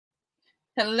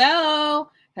Hello,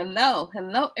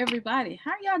 hello, everybody.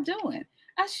 How y'all doing?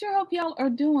 I sure hope y'all are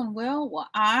doing well. Well,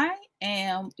 I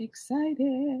am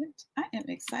excited. I am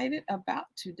excited about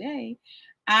today.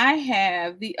 I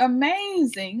have the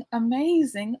amazing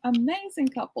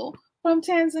couple from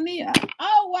Tanzania.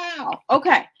 Oh, wow.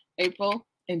 Okay, April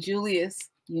and Julius,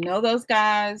 you know those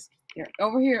guys. They're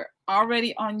over here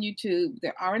already on YouTube.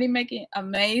 They're already making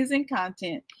amazing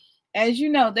content. As you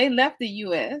know, they left the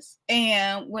US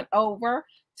and went over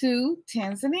to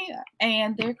Tanzania,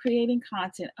 and they're creating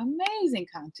content, amazing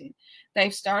content.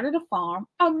 They've started a farm,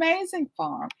 amazing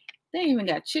farm. They even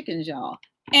got chickens, y'all.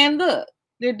 And look,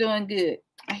 they're doing good.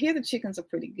 I hear the chickens are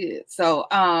pretty good. So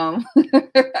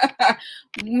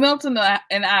Milton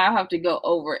and I have to go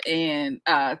over and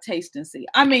taste and see.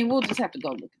 I mean, we'll just have to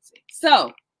go look and see.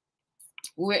 So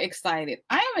we're excited.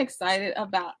 I am excited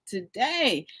about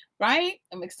today, right?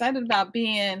 I'm excited about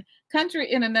being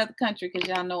country in another country because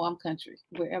y'all know I'm country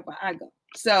wherever I go.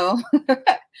 So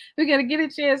we're going to get a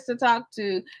chance to talk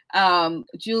to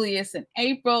Julius and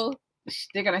April.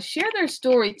 They're going to share their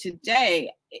story today.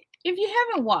 If you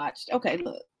haven't watched, okay,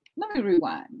 look, let me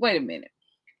rewind. Wait a minute.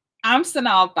 I'm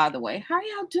Synolve, by the way. How are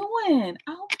y'all doing?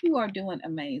 I hope you are doing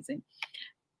amazing.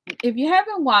 If you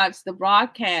haven't watched the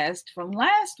broadcast from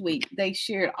last week, they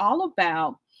shared all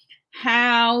about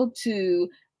how to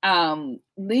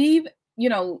leave,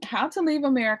 how to leave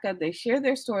America. They shared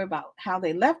their story about how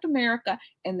they left America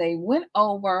and they went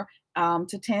over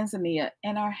to Tanzania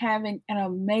and are having an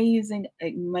amazing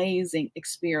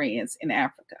experience in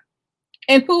Africa.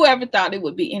 And whoever thought it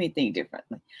would be anything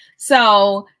differently.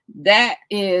 So that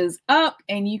is up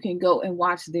and you can go and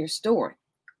watch their story.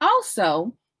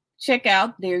 Also, check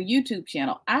out their YouTube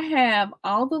channel. I have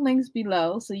all the links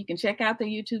below so you can check out their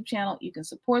YouTube channel. You can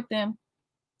support them,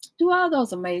 do all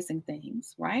those amazing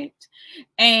things, right?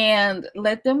 And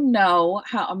let them know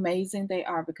how amazing they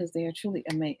are because they are truly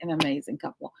an amazing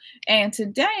couple. And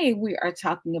today we are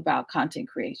talking about content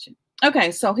creation.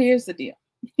 Okay, so here's the deal.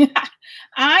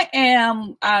 I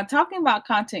am talking about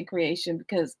content creation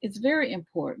because it's very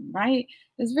important, right?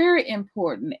 It's very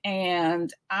important.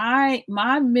 And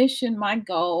my mission, my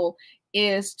goal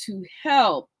is to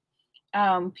help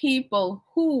people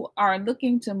who are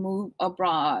looking to move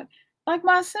abroad, like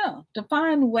myself, to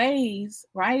find ways,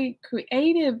 right?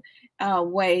 Creative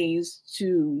ways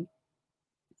to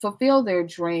fulfill their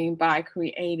dream by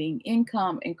creating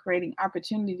income and creating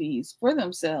opportunities for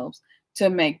themselves to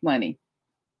make money.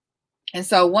 And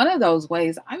so one of those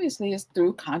ways, obviously, is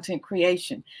through content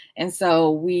creation. And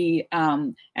so we,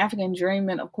 Afrikan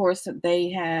Dreamin, of course, they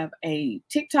have a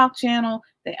TikTok channel.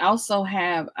 They also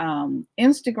have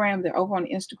Instagram. They're over on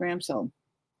Instagram. So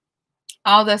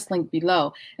all that's linked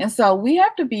below. And so we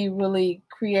have to be really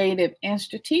creative and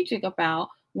strategic about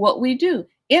what we do.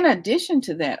 In addition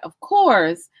to that, of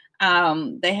course,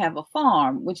 they have a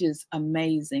farm, which is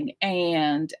amazing.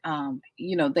 And,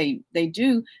 they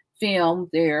do film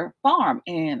their farm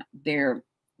and their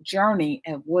journey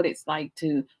of what it's like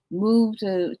to move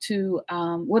to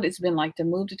what it's been like to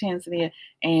move to Tanzania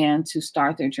and to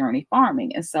start their journey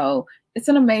farming. And so it's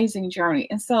an amazing journey.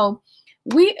 And so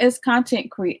we as content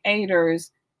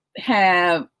creators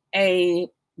have a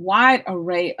wide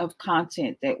array of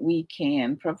content that we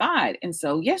can provide. And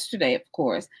so yesterday, of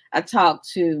course, I talked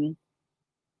to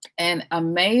an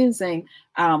amazing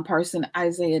person,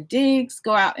 Isaiah Diggs.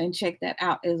 Go out and check that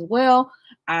out as well.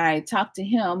 I talked to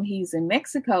him. He's in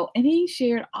Mexico, and he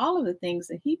shared all of the things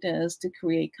that he does to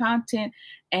create content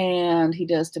and he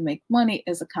does to make money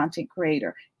as a content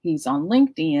creator. He's on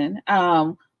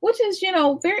LinkedIn, which is,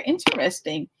 very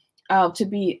interesting to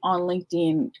be on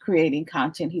LinkedIn creating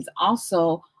content. He's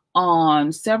also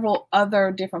on several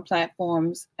other different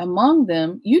platforms, among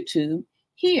them YouTube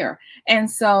here. And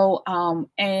so,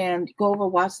 and go over,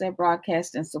 watch that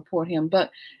broadcast and support him. But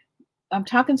I'm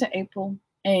talking to April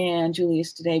and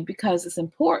Julius today because it's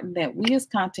important that we as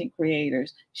content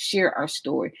creators share our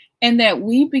story and that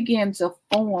we begin to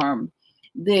form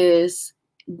this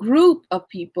group of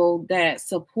people that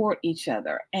support each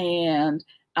other and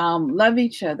love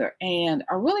each other and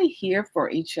are really here for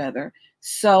each other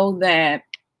so that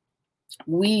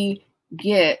we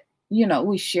get,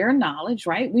 we share knowledge,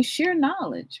 right? We share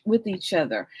knowledge with each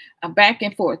other back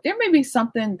and forth. There may be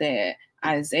something that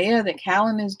Isaiah, that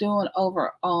Callan is doing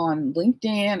over on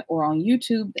LinkedIn or on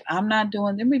YouTube that I'm not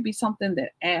doing. There may be something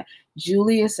that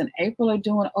Julius and April are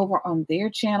doing over on their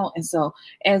channel. And so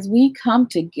as we come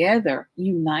together,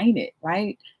 united,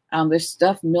 right? There's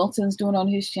stuff Milton's doing on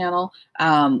his channel,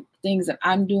 things that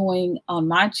I'm doing on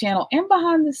my channel and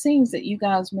behind the scenes that you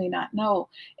guys may not know.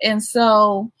 And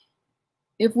so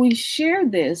if we share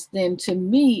this, then to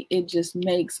me, it just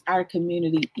makes our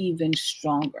community even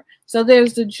stronger. So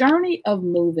there's the journey of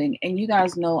moving. And you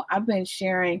guys know I've been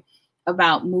sharing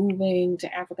about moving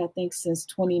to Africa, I think, since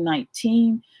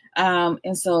 2019.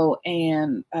 So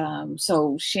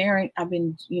sharing, I've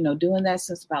been, doing that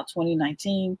since about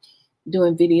 2019,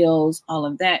 doing videos, all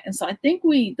of that. And so I think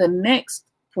the next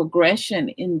progression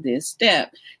in this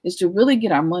step is to really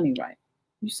get our money right.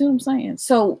 You see what I'm saying?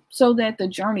 So that the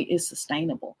journey is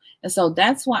sustainable. And so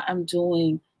that's why I'm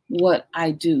doing what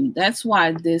I do. That's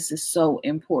why this is so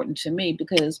important to me,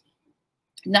 because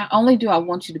not only do I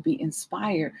want you to be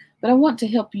inspired, but I want to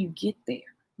help you get there,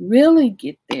 really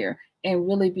get there, and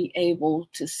really be able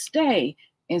to stay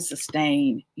and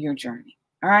sustain your journey.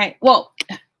 All right. Well,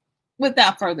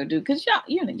 without further ado, because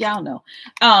y'all know,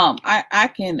 I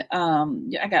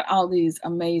got all these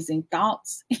amazing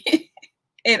thoughts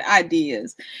and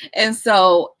ideas, and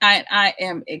so I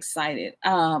am excited.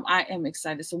 I am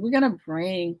excited. So we're gonna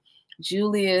bring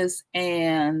Julius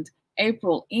and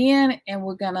April in, and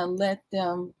we're gonna let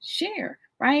them share.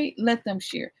 Right? Let them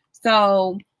share.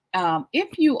 So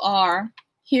if you are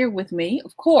here with me,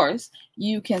 of course,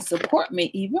 you can support me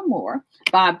even more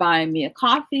by buying me a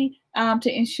coffee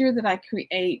to ensure that I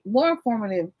create more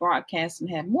informative broadcasts and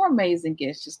have more amazing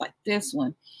guests just like this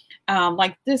one,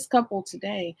 like this couple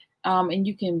today. And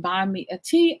you can buy me a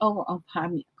tea over on Buy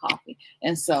Me a Coffee.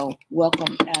 And so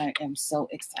welcome. I am so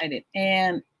excited.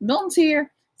 And Milton's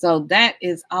here. So that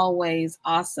is always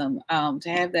awesome to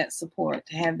have that support,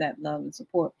 to have that love and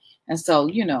support. And so,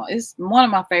 it's one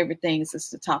of my favorite things is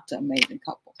to talk to amazing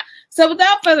couples. So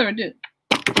without further ado,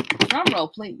 drum roll,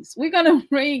 please. We're going to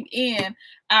bring in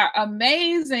our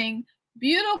amazing,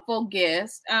 beautiful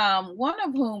guest, one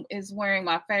of whom is wearing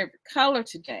my favorite color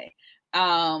today.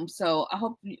 So I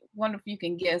hope one of you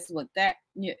can guess what that,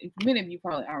 many of you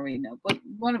probably already know, but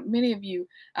many of you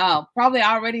probably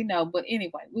already know. But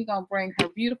anyway, we're going to bring her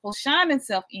beautiful shining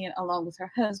self in along with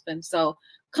her husband. So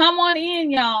come on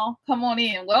in, y'all. Come on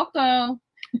in. Welcome.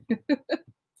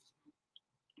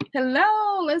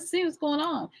 Hello. Let's see what's going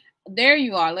on. There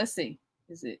you are. Let's see.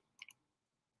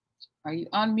 Are you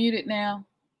unmuted now?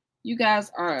 You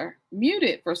guys are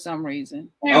muted for some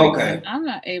reason. Okay. I'm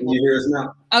not able. Can you hear us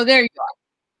now? Oh, there you are.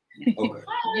 Okay.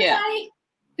 Yeah.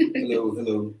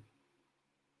 Hello.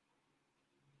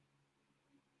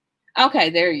 Okay,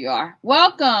 there you are.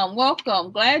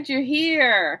 Welcome. Glad you're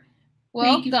here.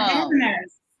 Welcome. Thank you for having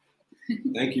us.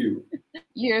 Thank you.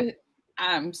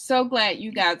 I'm so glad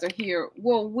you guys are here.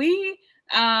 Well, we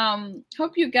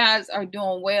hope you guys are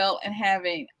doing well and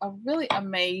having a really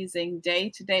amazing day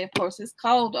today. Of course, it's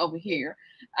cold over here,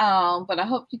 but I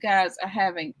hope you guys are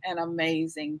having an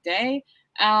amazing day.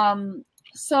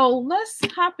 So let's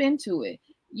hop into it.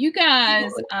 You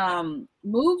guys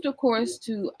moved, of course,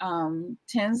 to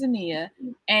Tanzania,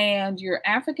 and you're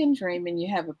Afrikan Dreamin. You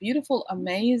have a beautiful,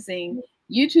 amazing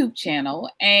YouTube channel,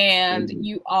 and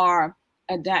you are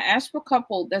a diaspora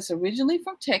couple that's originally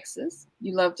from Texas.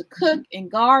 You love to cook and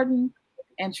garden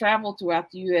and travel throughout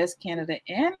the U.S., Canada,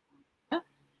 and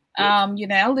you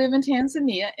now live in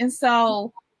Tanzania. And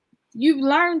so you've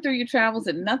learned through your travels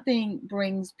that nothing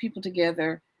brings people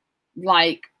together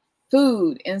like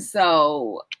food. And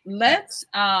so let's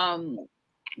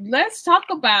talk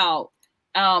about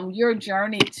your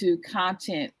journey to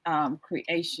content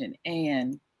creation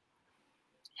and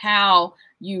how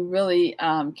you really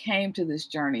came to this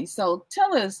journey. So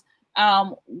tell us,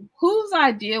 whose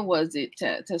idea was it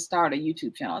to start a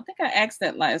YouTube channel? I think I asked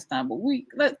that last time, but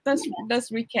let's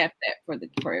recap that for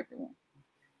everyone.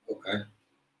 Okay.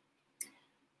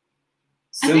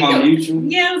 Semi-mutual?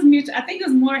 Yeah, it was mutual. I think it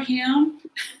was more him.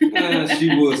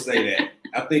 She would say that.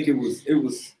 I think it was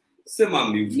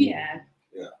semi-mutual. Yeah.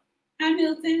 Hi,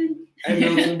 Milton. Hey,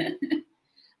 Milton.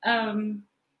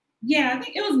 Yeah, I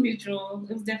think it was mutual.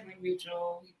 It was definitely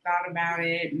mutual. We thought about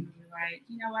it and we were like,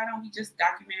 why don't we just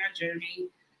document our journey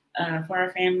for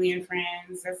our family and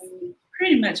friends? That's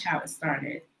pretty much how it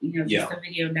started. Just a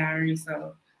video diary,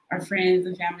 so our friends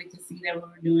and family could see that we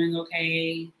were doing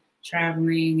okay,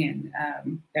 traveling, and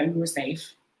that we were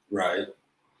safe. Right.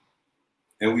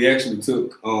 And we actually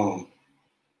took a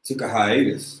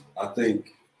hiatus. I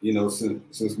think,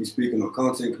 since we're speaking of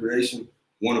content creation,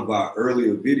 one of our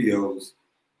earlier videos,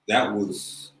 that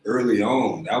was early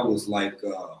on. That was like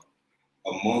a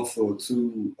month or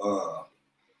two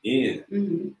in.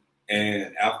 Mm-hmm.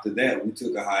 And after that, we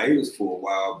took a hiatus for a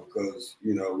while because,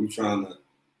 we're trying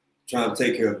to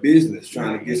take care of business,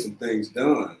 trying to get some things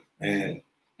done. And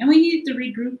we needed to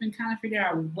regroup and kind of figure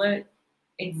out what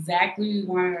exactly we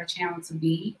wanted our channel to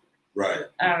be. Right.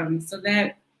 So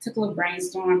that took a little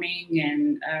brainstorming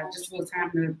and just a little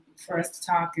time for us to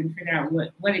talk and figure out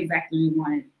what exactly we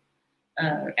wanted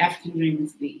Afrikan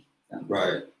Dreamin to be. So.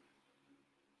 Right.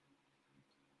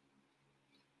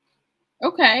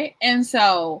 Okay, and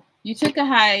so you took a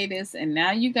hiatus, and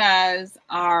now you guys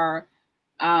are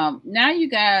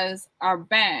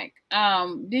back.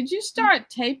 Did you start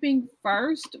taping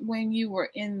first when you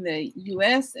were in the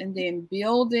U.S. and then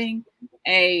building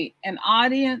an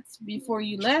audience before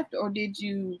you left, or did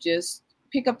you just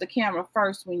pick up the camera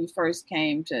first when you first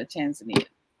came to Tanzania?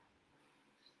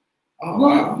 Oh,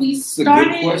 well, we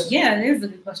started. Yeah, it is a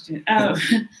good question.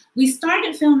 We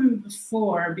started filming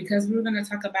before because we were going to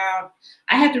talk about.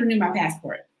 I had to renew my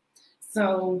passport,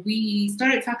 so we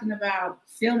started talking about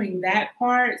filming that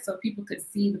part so people could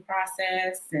see the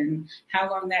process and how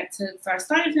long that took. So I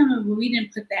started filming, but we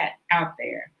didn't put that out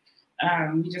there.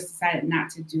 We just decided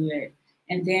not to do it.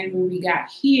 And then when we got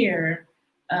here,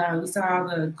 we saw all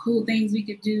the cool things we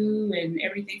could do and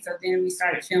everything. So then we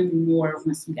started filming more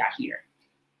once we got here.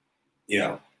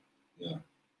 Yeah, yeah.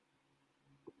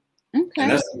 Okay.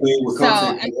 And that's the thing with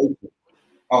content creation.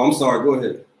 Oh, I'm sorry. Go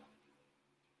ahead.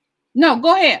 No,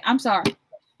 go ahead. I'm sorry.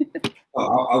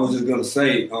 I was just gonna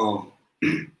say, now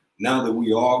that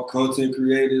we are content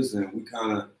creators and we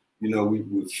kind of,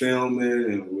 we're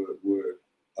filming and we're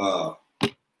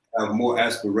have more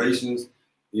aspirations,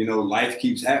 life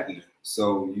keeps happening.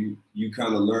 So you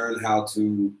kind of learn how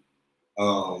to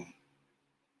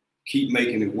keep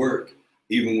making it work,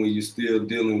 even when you're still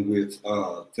dealing with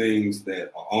things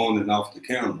that are on and off the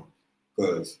camera,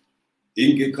 because it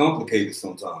can get complicated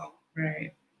sometimes.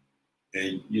 Right.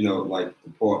 And like the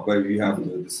part, baby, you have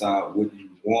to decide what you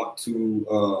want to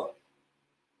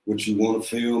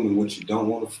film and what you don't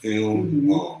want to film.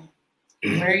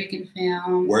 Where you can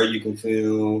film. Where you can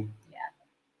film. Yeah.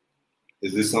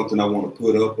 Is this something I want to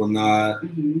put up or not?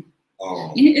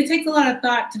 It takes a lot of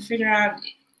thought to figure out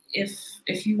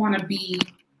if you want to be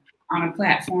on a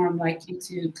platform like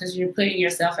YouTube, because you're putting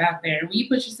yourself out there. When you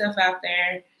put yourself out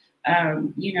there,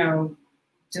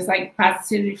 just like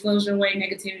positivity flows your way,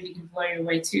 negativity can flow your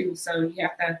way too. So you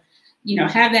have to,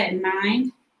 have that in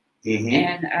mind,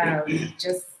 and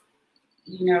just,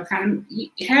 kind of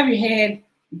have your head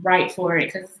right for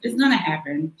it, because it's gonna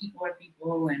happen. People are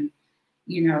people, and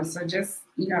so just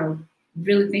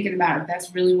really thinking about if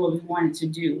that's really what we wanted to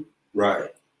do.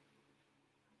 Right.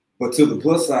 But to the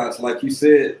plus sides, like you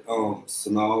said,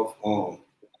 Synolve,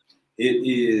 it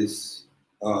is.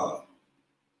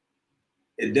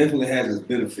 It definitely has its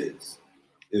benefits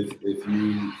if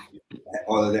you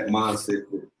all of that mindset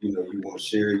that you want to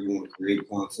share, you want to create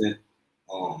content,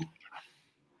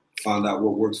 find out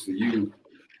what works for you,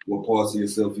 what parts of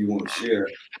yourself you want to share,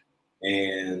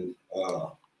 and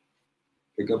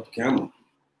pick up the camera.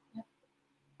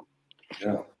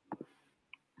 Yeah.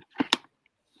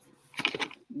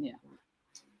 Yeah.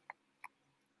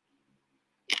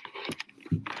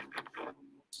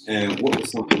 And what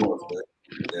was something else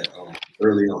that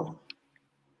early on?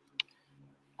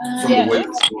 From the way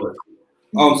it started.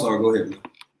 Oh, I'm sorry. Go ahead, man.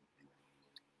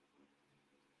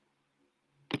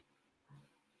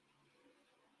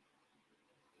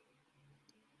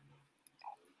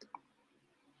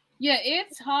 Yeah,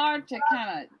 it's hard to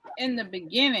kind of, in the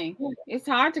beginning, it's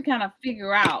hard to kind of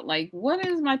figure out, like, what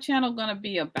is my channel going to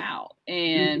be about?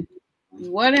 And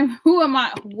who am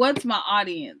I? What's my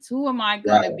audience? Who am I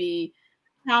going to be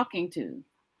talking to?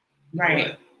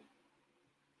 Right.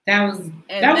 That was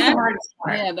the hardest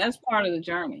part. Yeah, that's part of the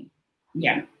journey.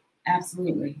 Yeah,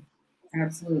 absolutely.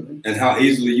 Absolutely. And how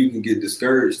easily you can get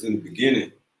discouraged in the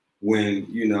beginning when,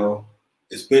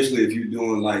 especially if you're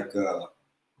doing like, either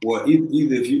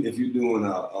if you're doing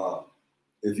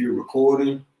if you're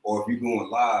recording or if you're going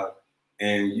live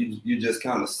and you're just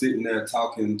kind of sitting there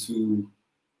talking to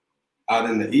out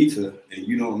in the ether and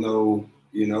you don't know,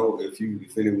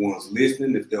 if anyone's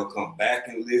listening, if they'll come back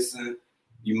and listen.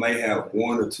 You may have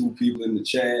one or two people in the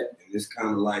chat, and it's kind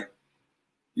of like,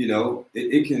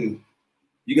 it can.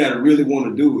 You got to really want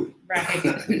to do it, right?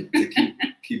 To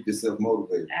keep yourself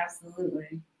motivated.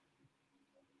 Absolutely.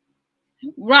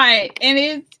 Right,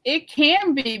 and it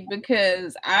can be,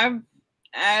 because I've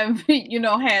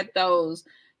had those,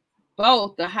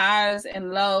 both the highs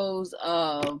and lows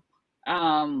of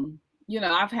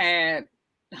I've had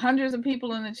hundreds of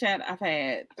people in the chat. I've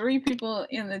had 3 people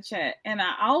in the chat, and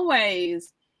I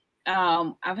always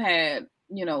I've had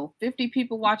 50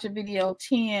 people watch a video,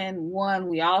 10, 1.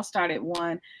 We all start at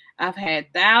 1. I've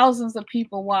had thousands of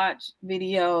people watch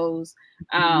videos,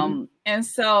 and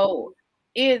so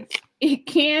it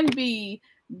can be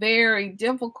very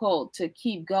difficult to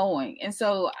keep going. And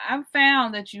so I've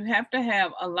found that you have to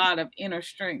have a lot of inner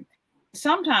strength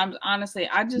sometimes, honestly,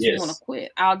 I just want to Yes.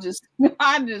 quit. I just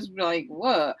be like,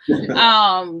 what?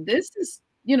 This is,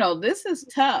 this is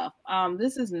tough.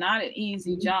 This is not an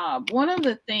easy job. One of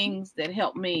the things that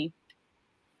helped me,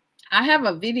 I have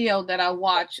a video that I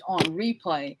watch on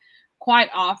replay quite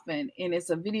often, and it's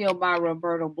a video by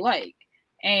Roberto Blake.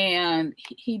 And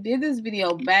he did this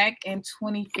video back in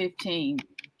 2015.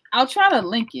 I'll try to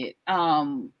link it.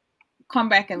 Come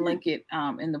back and link it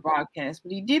in the broadcast.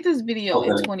 But he did this video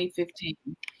in 2015.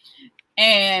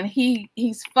 And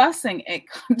he's fussing at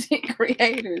content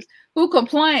creators who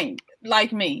complain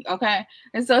like me, okay?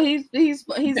 And so he's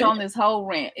on this whole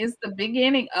rant. It's the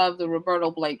beginning of the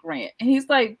Roberto Blake rant, and he's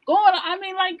like going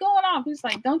off. He's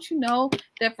like, don't you know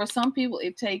that for some people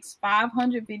it takes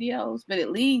 500 videos, but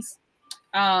at least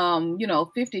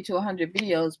 50 to 100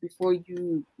 videos before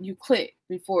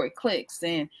before it clicks,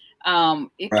 and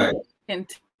it can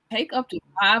take up to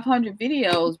 500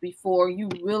 videos before you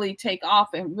really take off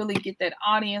and really get that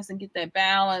audience and get that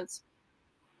balance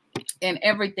and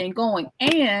everything going.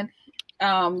 And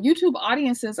YouTube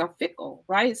audiences are fickle,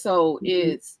 right? So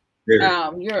it's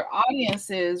your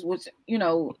audiences, which,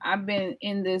 I've been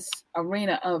in this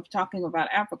arena of talking about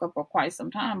Africa for quite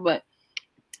some time, but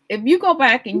if you go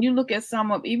back and you look at some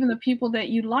of even the people that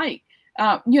you like,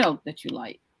 but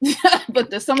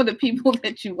some of the people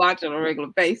that you watch on a regular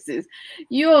basis,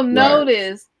 you'll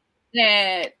notice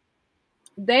that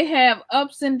they have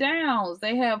ups and downs.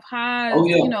 They have highs,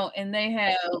 and they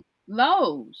have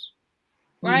lows,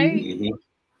 right? Mm-hmm.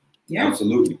 Yeah,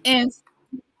 absolutely.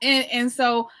 And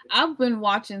so I've been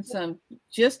watching some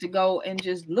just to go and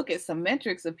just look at some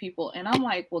metrics of people, and I'm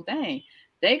like, well, dang,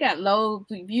 they got low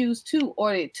views too,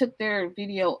 or it took their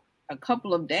video a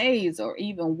couple of days or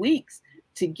even weeks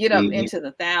to get up into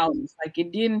the thousands. Like,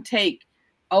 it didn't take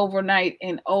overnight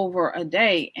and over a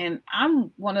day. And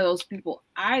I'm one of those people.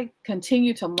 I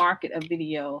continue to market a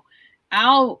video.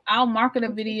 I'll market a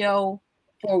video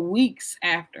for weeks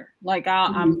after. Like,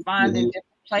 I'm finding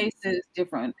different places,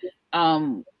 different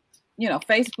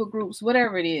Facebook groups,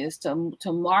 whatever it is, to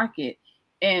market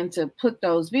and to put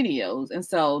those videos. And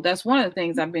so that's one of the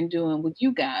things I've been doing with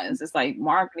you guys. It's like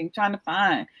marketing, trying to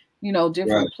find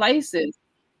different places.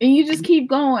 And you just keep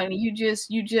going. You just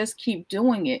keep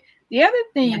doing it. The other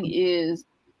thing is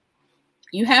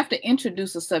you have to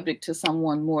introduce a subject to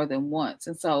someone more than once.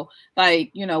 And so,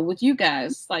 like, with you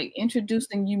guys, like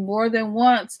introducing you more than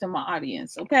once to my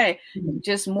audience. Okay.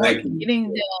 Just more getting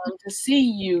them to see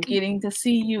you, getting to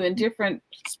see you in different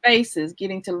spaces,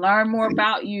 getting to learn more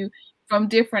about you from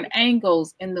different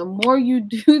angles. And the more you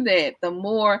do that, the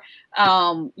more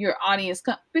your audience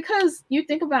because you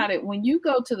think about it, when you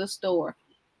go to the store,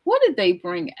 what did they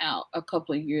bring out a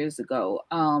couple of years ago?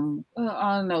 I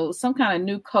don't know, some kind of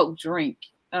new Coke drink.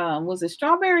 Was it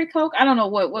strawberry Coke? I don't know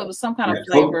what was some kind of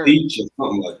flavor. Coke Peach or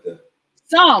something like that.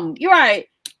 You're right.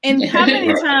 And how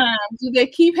many times do they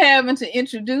keep having to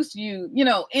introduce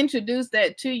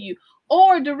that to you?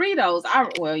 Or Doritos.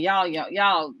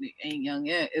 Y'all ain't young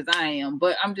as I am,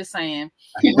 but I'm just saying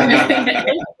when they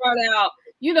brought out,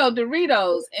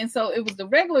 Doritos, and so it was the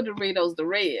regular Doritos, the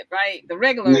red, right? The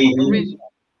regular original.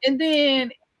 And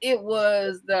then it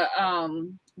was the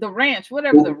ranch,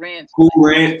 whatever the ranch. Cool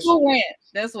Ranch. Cool Ranch.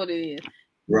 That's what it is.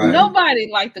 Right. Nobody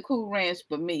liked the Cool Ranch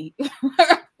but me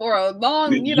for a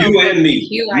long, you and me.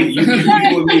 You and me.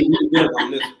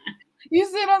 You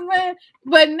see what I'm saying?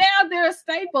 But now they're a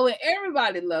staple and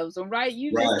everybody loves them, right?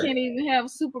 You just can't even have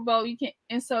Super Bowl. You can't,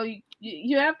 and so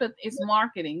you have to. It's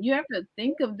marketing. You have to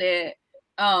think of that.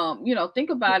 Think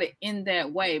about it in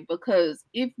that way, because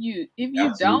if you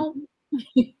don't.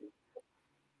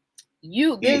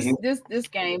 This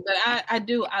game, but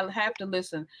I'll have to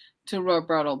listen to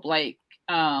Roberto Blake.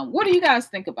 What do you guys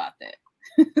think about that?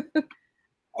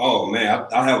 Oh man,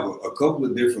 I have a couple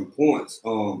of different points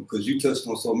because you touched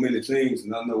on so many things,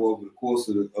 and I know over the course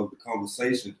of the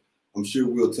conversation, I'm sure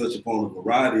we'll touch upon a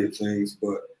variety of things.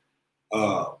 But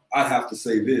I have to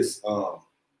say this: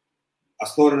 we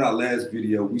started our last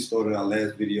video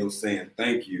saying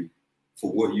thank you for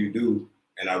what you do.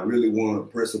 And I really want to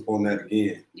press upon that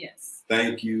again. Yes.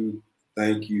 Thank you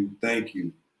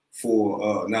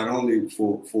for not only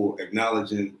for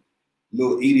acknowledging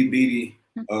little itty bitty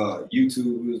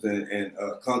YouTubers and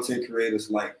content creators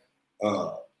like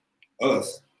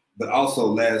us, but also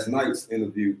last night's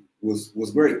interview was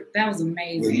great. That was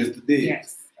amazing. With Mr. Diggs.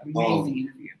 Yes, amazing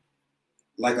interview.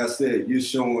 Like I said, you're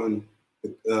showing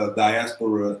the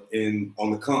diaspora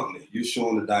on the continent. You're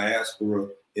showing the diaspora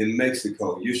in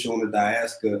Mexico. You're showing the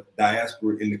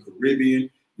diaspora in the Caribbean.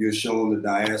 You're showing the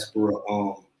diaspora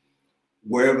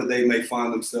wherever they may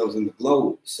find themselves in the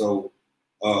globe. So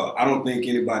I don't think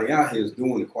anybody out here is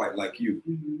doing it quite like you.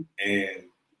 And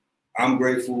I'm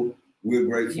grateful. We're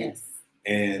grateful. Yes.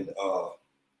 And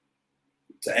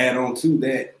to add on to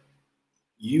that,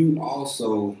 you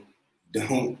also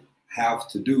don't have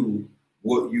to do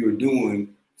what you're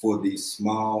doing for these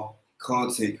small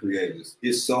content creators.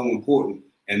 It's so important.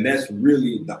 And that's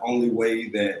really the only way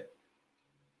that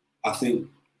I think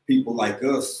people like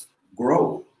us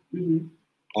grow.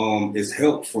 Is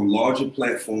help from larger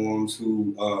platforms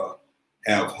who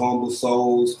have humble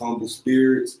souls, humble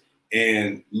spirits,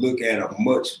 and look at a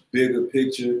much bigger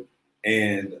picture.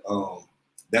 And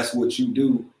that's what you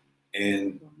do.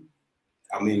 And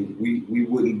I mean, we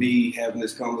wouldn't be having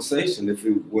this conversation if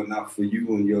it were not for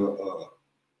you and your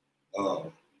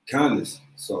kindness.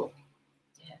 So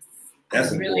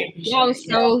that's really important.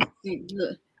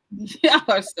 Y'all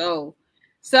are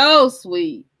so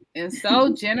sweet and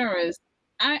so generous.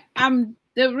 I'm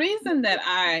the reason that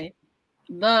I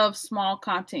love small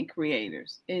content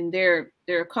creators, and there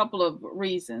are a couple of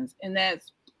reasons, and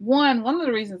that's one of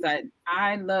the reasons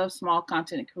I love small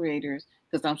content creators,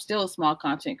 because I'm still a small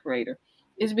content creator,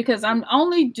 is because I'm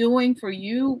only doing for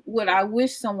you what I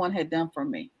wish someone had done for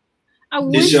me. I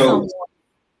wish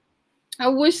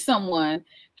someone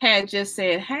had just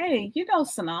said, hey,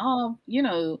 Synolve,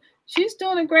 she's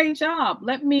doing a great job.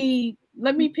 Let me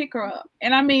pick her up.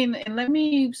 And I mean, and let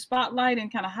me spotlight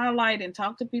and kind of highlight and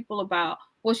talk to people about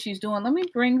what she's doing. Let me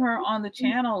bring her on the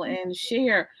channel and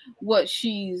share what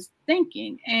she's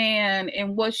thinking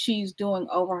and what she's doing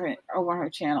over her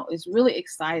channel. It's really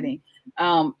exciting.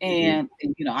 And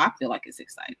I feel like it's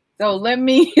exciting. So let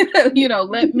me, let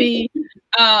me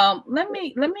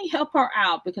help her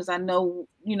out, because I know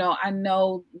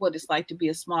what it's like to be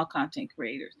a small content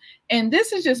creator. And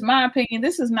this is just my opinion.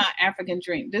 This is not Afrikan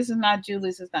Dream. This is not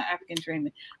Julius. It's not Afrikan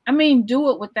Dreamin. I mean, do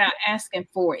it without asking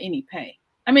for any pay.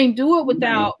 I mean, do it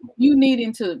without you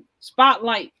needing to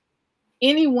spotlight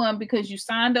anyone because you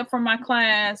signed up for my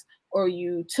class, or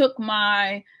you took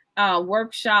my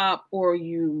workshop, or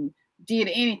you did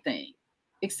anything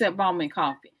except buy me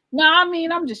coffee. No, I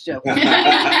mean, I'm just joking. No,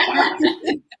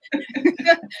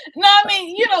 I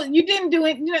mean, you didn't do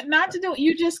it, not to do it.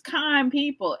 You just kind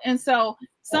people. And so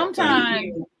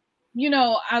sometimes,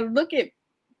 I look at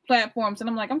platforms and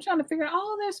I'm like, I'm trying to figure out,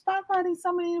 oh, they're spotlighting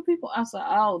so many new people. I was like,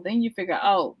 oh, then you figure,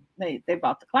 oh, they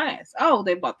bought the class. Oh,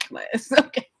 they bought the class.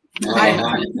 Okay.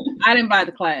 I didn't buy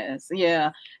the class.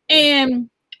 Yeah. And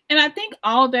I think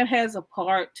all that has a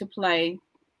part to play,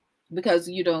 because,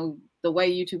 the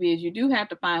way YouTube is, you do have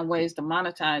to find ways to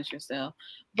monetize yourself.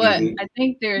 But I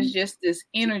think there's just this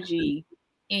energy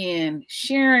in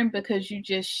sharing, because you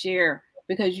just share,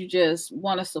 because you just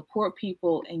want to support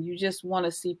people and you just want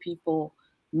to see people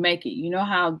make it. You know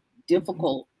how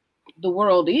difficult the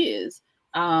world is,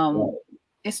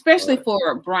 especially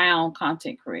for brown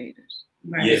content creators.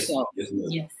 Right. Yes. So,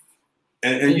 yes.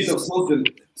 And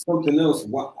something else.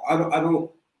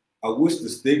 I wish the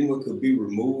stigma could be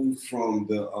removed from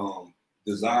the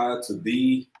desire to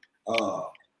be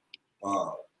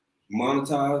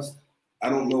monetized. I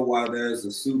don't know why there's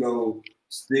a pseudo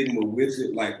stigma with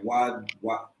it. Like, why?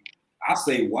 I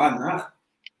say, why not?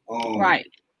 Right.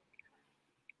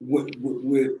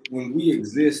 When we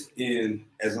exist in,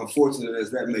 as unfortunate as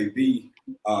that may be,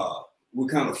 we're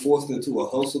kind of forced into a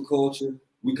hustle culture.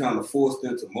 We're kind of forced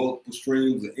into multiple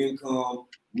streams of income.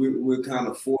 We're kind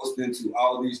of forced into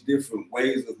all these different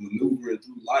ways of maneuvering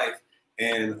through life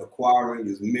and acquiring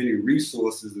as many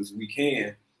resources as we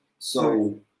can.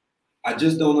 So I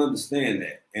just don't understand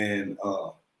that. And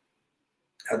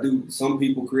some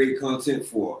people create content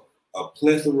for a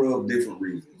plethora of different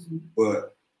reasons.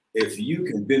 But if you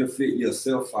can benefit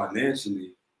yourself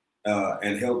financially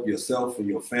and help yourself and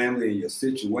your family and your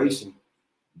situation,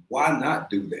 why not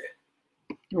do that?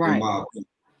 Right. In my opinion.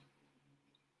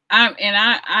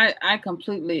 I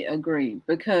completely agree,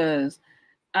 because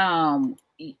I've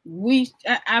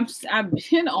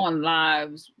been on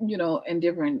lives, and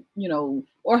different,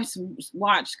 or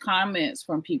watched comments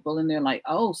from people, and they're like,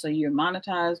 oh, so you're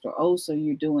monetized, or oh, so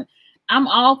you're doing. I'm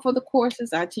all for the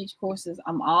courses. I teach courses.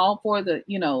 I'm all for the,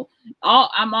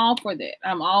 I'm all for that.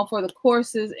 I'm all for the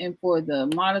courses and for the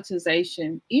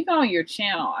monetization. Even on your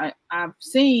channel, I've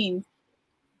seen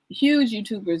huge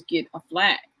YouTubers get a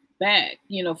flat back,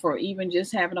 for even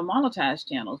just having a monetized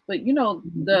channels. But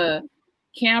the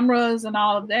cameras and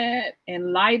all of that,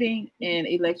 and lighting and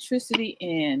electricity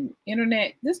and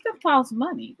internet, this stuff costs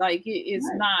money. Like, it is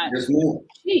not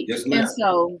cheap. And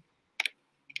so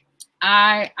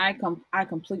I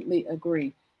completely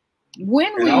agree.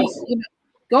 When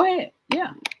go ahead.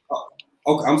 Yeah.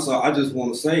 Okay, I'm sorry. I just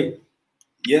want to say,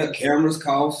 yeah, cameras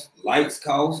cost, lights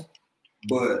cost,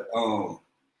 but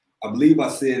I believe I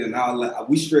said, and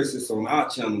we stress this on our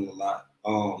channel a lot.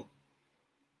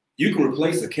 You can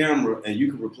replace a camera and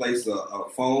you can replace a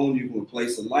phone, you can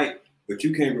replace a light, but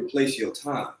you can't replace your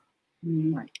time.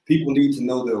 Right. People need to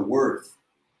know their worth.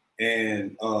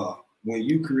 And when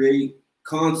you create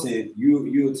content,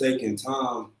 you're taking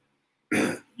time.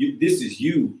 This is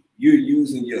you. You're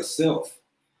using yourself.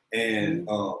 And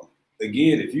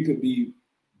again, if you could be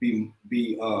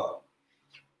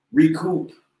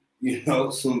recoup, you know,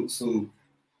 something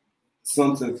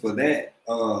for that.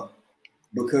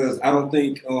 Because I don't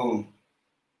think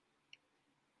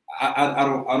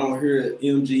I don't hear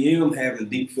MGM having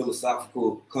deep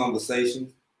philosophical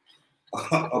conversations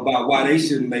about why they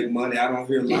shouldn't make money. I don't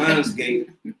hear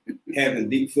Lionsgate having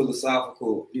deep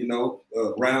philosophical, you know,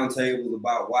 roundtables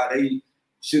about why they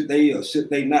should or should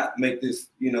they not make this,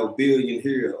 you know, billion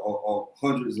here or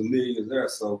hundreds of millions there.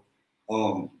 So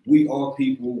we are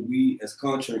people. We as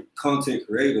content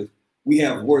creators, we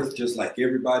have worth just like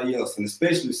everybody else, and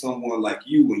especially someone like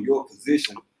you in your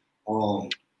position.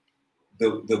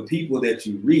 The people that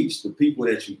you reach, the people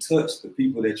that you touch, the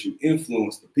people that you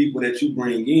influence, the people that you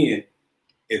bring in,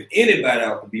 if anybody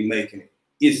out to be making it,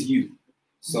 it's you.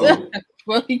 So,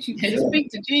 well, you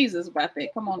speak to Jesus about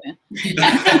that. Come on now.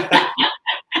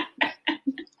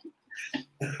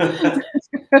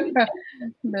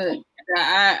 Look,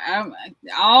 I'm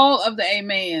all of the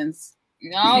amens,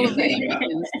 all of the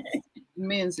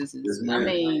amens, men's. I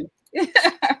mean,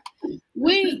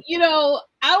 you know,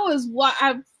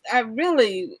 I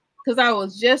really, because I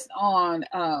was just on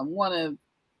one of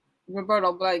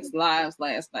Roberto Blake's lives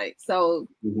last night. So,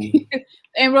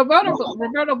 and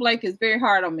Roberto Blake is very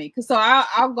hard on me, because so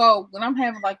I'll go when I'm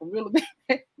having like a really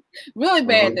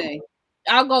bad day.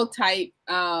 I'll go type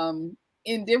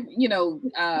in different, you know,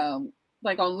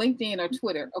 like on LinkedIn or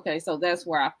Twitter. Okay, so that's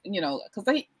where I, you know,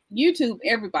 because YouTube,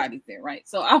 everybody's there, right?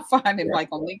 So I'll find him like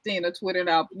on LinkedIn or Twitter, and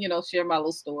I'll, you know, share my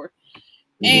little story.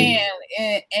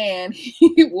 And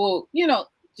he will, you know,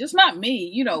 just not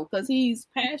me, you know, because he's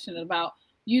passionate about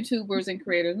YouTubers and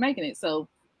creators making it. So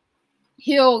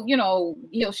he'll, you know,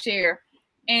 he'll share.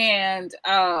 And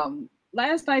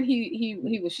last night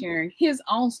he was sharing his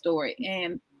own story,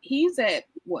 and he's at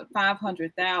what,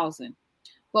 500,000.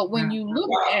 But when you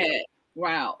look at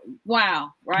wow,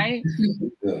 right?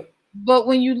 But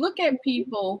when you look at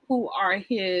people who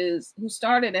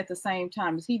started at the same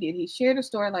time as he did, he shared a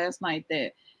story last night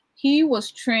that he was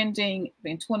trending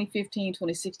in 2015,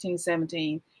 2016,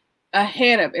 17,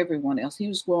 ahead of everyone else. He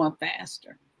was growing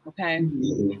faster. Okay.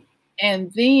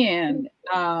 And then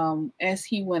as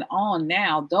he went on,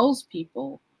 now those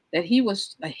people that he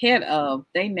was ahead of,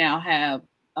 they now have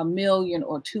 1 million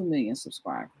or 2 million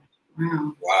subscribers.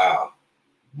 Wow.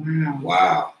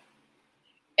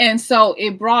 And so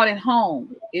it brought it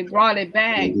home. It brought it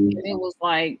back. And it was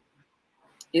like,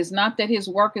 it's not that his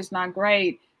work is not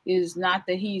great. It's not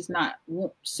that he's not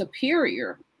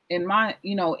superior in my,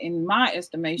 you know, in my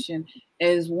estimation,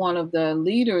 as one of the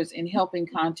leaders in helping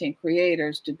content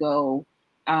creators to go,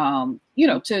 you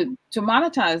know, to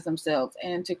monetize themselves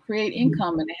and to create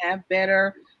income and to have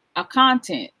better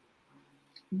content.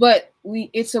 But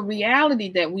it's a reality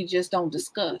that we just don't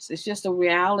discuss. It's just a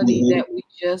reality that we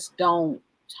just don't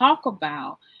talk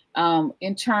about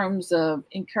in terms of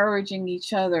encouraging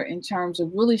each other, in terms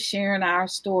of really sharing our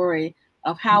story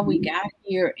of how we got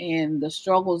here and the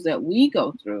struggles that we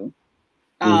go through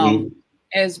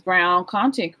as brown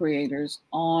content creators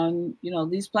on, you know,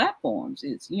 these platforms.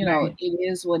 It's, you know, it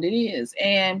is what it is,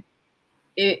 and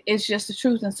it's just the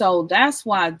truth. And so that's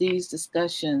why these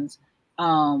discussions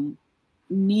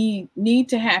need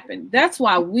to happen. That's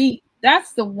why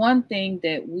that's the one thing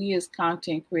that we as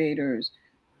content creators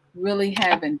really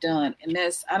haven't done. And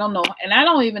that's, I don't know, and I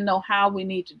don't even know how we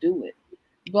need to do it,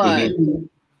 but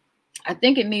I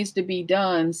think it needs to be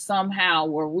done somehow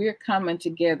where we're coming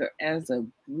together as a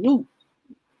group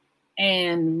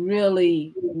and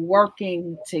really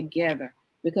working together.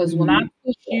 Because when I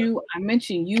push you, I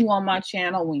mention you on my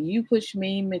channel. When you push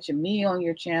me, mention me on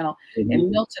your channel, and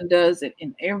Milton does it,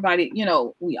 and everybody, you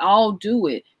know, we all do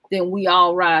it, then we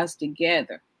all rise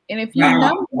together. And if you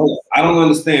know, I don't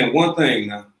understand one thing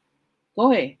now.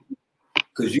 Go ahead.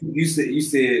 Because you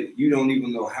said you don't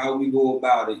even know how we go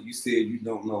about it. You said you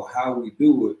don't know how we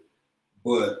do it,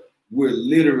 but we're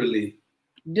literally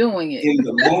doing it in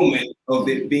the moment of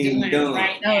it being done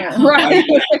right now.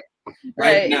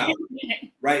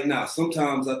 Right now.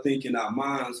 Sometimes I think in our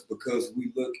minds, because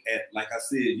we look at, like I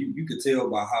said, you can tell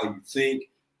by how you think,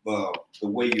 the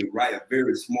way you write, a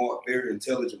very smart, very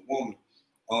intelligent woman.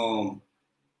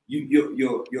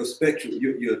 Your spectrum,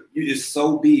 you're just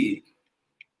so big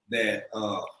that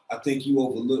I think you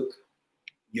overlook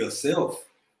yourself.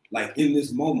 Like in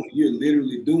this moment, you're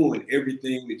literally doing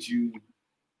everything that you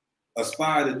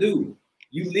aspire to do.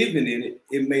 You living in it.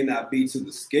 It may not be to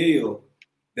the scale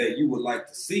that you would like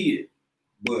to see it,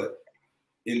 but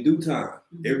in due time,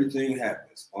 everything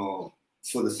happens.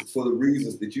 For the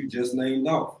reasons that you just named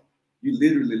off. You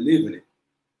literally living it.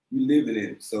 You living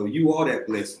in it. So you are that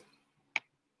blessing.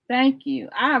 Thank you.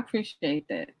 I appreciate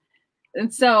that.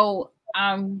 And so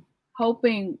I'm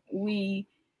hoping we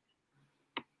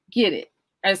get it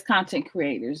as content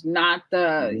creators, not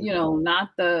the, you know, not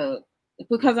the,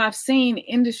 because I've seen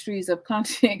industries of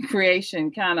content creation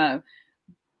kind of,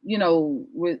 you know,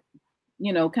 with,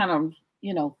 you know, kind of,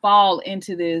 you know, fall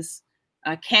into this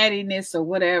cattiness or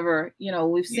whatever. You know,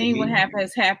 we've seen what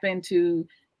has happened to,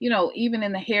 you know, even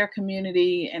in the hair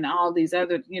community and all these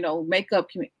other, you know, makeup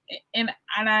and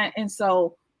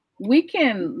so we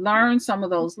can learn some of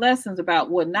those lessons about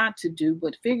what not to do,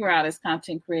 but figure out as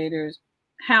content creators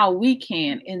how we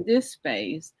can in this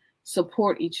space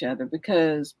support each other,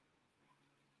 because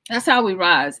that's how we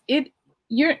rise.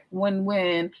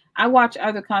 When I watch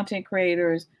other content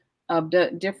creators of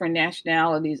different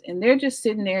nationalities, and they're just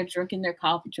sitting there drinking their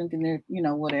coffee, drinking their, you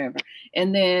know, whatever,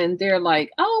 and then they're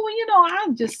like, oh, well, you know, I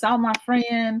just saw my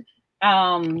friend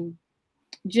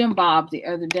Jim Bob the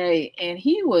other day, and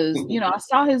he was, you know, I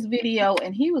saw his video,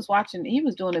 and he was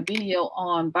doing a video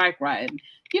on bike riding.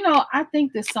 You know, I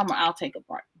think this summer I'll take a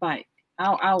bike.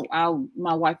 My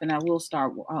wife and I will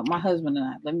start. My husband and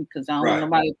I. Because I don't want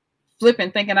nobody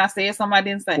flipping thinking I said something I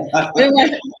didn't say.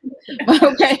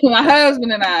 Okay, my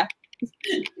husband and I.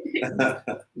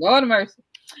 Lord of mercy.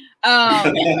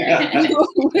 I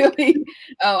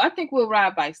think we'll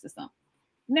ride bikes or something.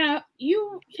 Now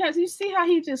you see how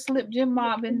he just slipped Jim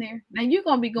Bob in there. Now you're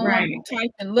gonna be going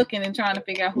typing, looking, and trying to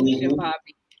figure out who Jim Bob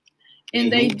is. And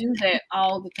they do that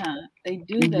all the time. They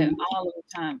do that all of the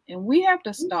time. And we have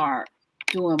to start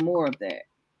doing more of that.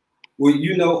 Well,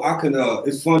 you know, I can,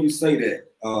 it's funny you say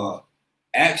that.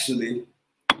 Actually,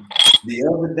 the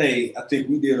other day, I think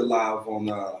we did a live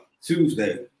on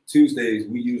Tuesday. Tuesdays,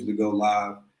 we usually go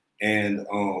live. And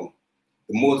the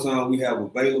more time we have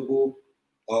available,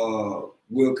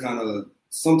 we'll kind of,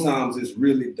 sometimes it's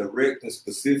really direct and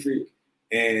specific,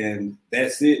 and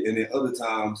that's it. And then other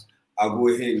times, I'll go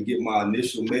ahead and get my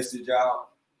initial message out,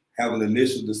 have an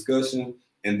initial discussion,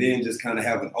 and then just kind of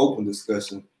have an open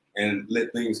discussion and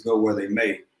let things go where they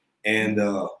may. And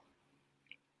I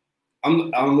don't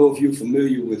know if you're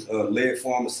familiar with Lead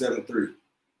Farmer 73.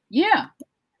 Yeah.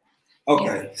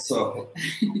 Okay, so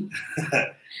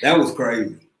that was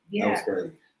crazy. Yeah. That was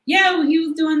crazy. Yeah, well, he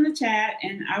was doing the chat,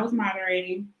 and I was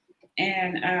moderating,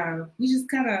 and we just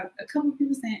got a couple of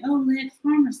people saying, "Oh, Lead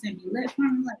Farmer sent me." Lead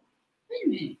Farmer, like, wait a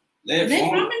minute. Lead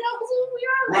Farmer know who we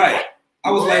are, like, right? I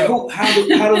was like,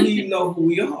 how do we know who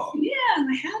we are? Yeah,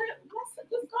 like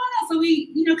what's going on? So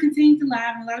we, you know, continued to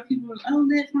live, and a lot of people were like, "Oh,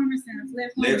 Lead Farmer sent us,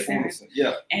 Lead Farmer sent us."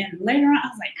 Yeah. And later on, I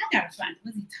was like, I gotta find,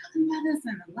 was he talking about us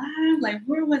in the live? Like,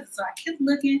 where was it? So I kept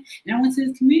looking, and I went to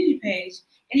his community page,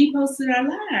 and he posted our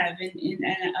live.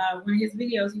 And one of his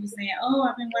videos, he was saying, "Oh,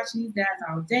 I've been watching these guys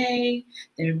all day.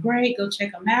 They're great. Go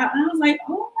check them out." And I was like,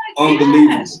 "Oh my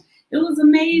gosh." It was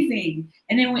amazing.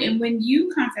 And then when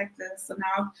you contacted us,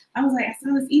 Synolve, I was like, I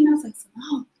saw this email. I was like,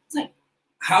 Synolve, it's like,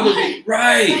 how did it?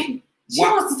 Right. Like, she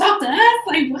wants to talk to us.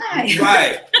 Like, why?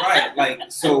 Right. Like,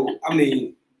 so, I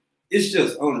mean, it's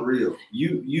just unreal.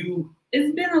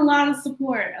 It's been a lot of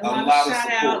support, a lot of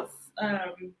shout outs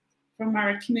from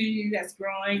our community that's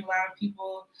growing. A lot of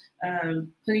people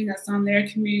putting us on their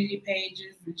community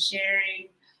pages and sharing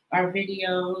our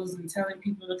videos and telling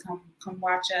people to come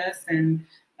watch us. And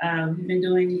we've been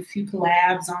doing a few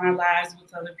collabs on our lives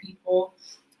with other people,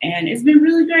 and it's been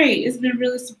really great. It's been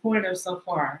really supportive so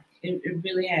far. It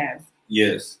really has.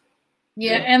 Yes.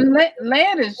 Yeah, and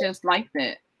Led is just like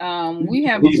that. We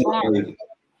have a farm.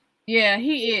 Yeah,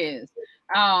 he is.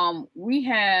 We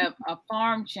have a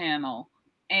farm channel,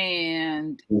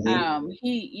 and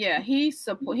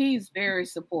he's very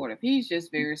supportive. He's just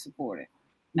very supportive,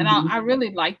 and I really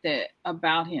like that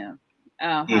about him.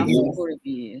 How supportive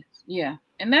he is. Yeah.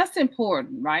 And that's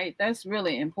important, right? That's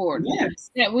really important. Yes.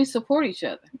 That we support each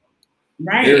other.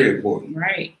 Right. Very important.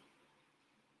 Right.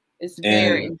 It's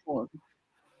very important.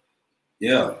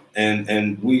 Yeah.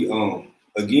 And we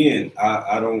again,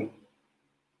 I don't,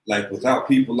 like, without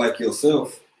people like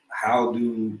yourself, how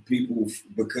do people,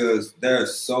 because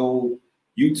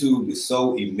YouTube is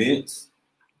so immense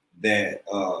that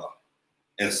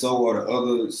and so are the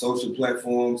other social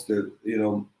platforms that, you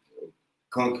know,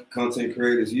 content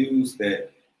creators use,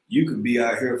 that you could be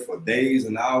out here for days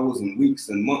and hours and weeks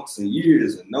and months and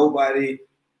years, and nobody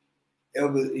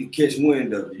ever catch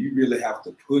wind of it, you really have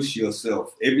to push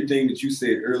yourself. Everything that you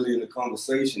said earlier in the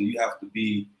conversation, you have to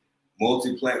be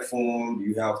multi-platform.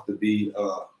 You have to be,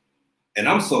 and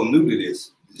I'm so new to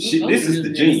this. This is the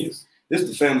genius. This is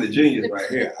the family genius right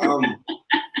here.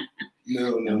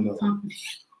 No.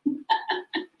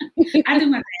 I do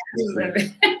my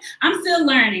thing. I'm still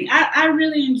learning. I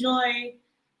really enjoy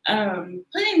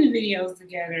putting the videos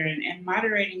together and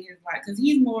moderating his life, because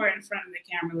he's more in front of the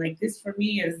camera. Like this for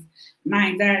me is, my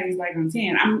anxiety is like on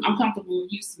 10. I'm comfortable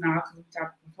with Houston now because we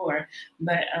talked before,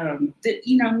 but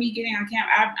you know, me getting on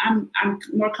camera, I'm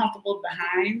more comfortable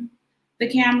behind the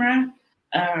camera.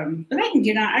 But I can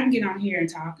get on here and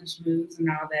talk and schmooze and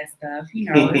all that stuff.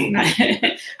 You know, it's not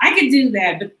I can do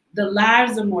that, but the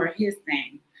lives are more his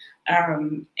thing.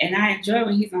 And I enjoy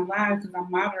when he's on live because I'm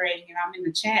moderating and I'm in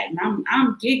the chat and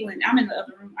I'm giggling. I'm in the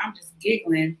other room. I'm just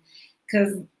giggling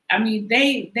because I mean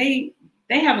they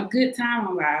have a good time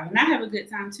on live, and I have a good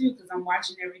time too because I'm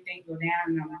watching everything go down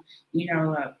and I'm, you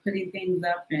know, putting things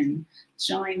up and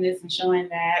showing this and showing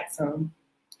that. So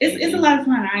it's a lot of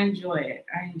fun. I enjoy it.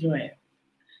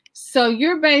 So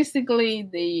you're basically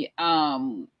the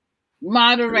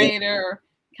moderator,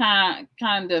 kind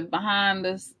of behind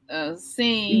the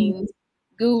scenes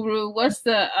guru. What's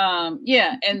the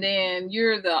and then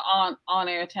you're the on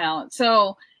air talent.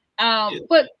 So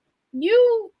but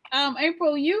you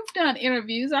April, you've done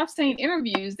interviews. I've seen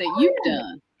interviews that you've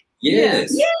done.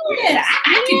 Yes. Yeah,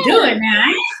 I can do it now.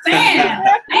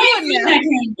 I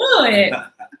can't do it.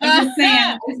 I'm just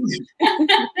saying.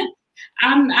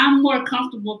 I'm more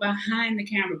comfortable behind the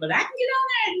camera, but I can get on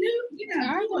there and do, you know,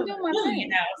 I can do my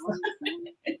thing.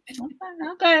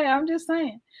 Okay, I'm just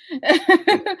saying.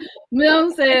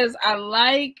 Milne says, I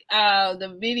like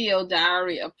the video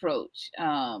diary approach.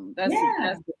 That's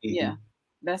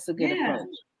a good approach.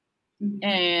 Mm-hmm.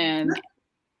 And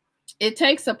it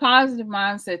takes a positive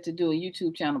mindset to do a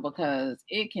YouTube channel because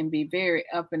it can be very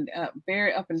up and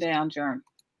down journey.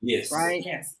 Yes. Right?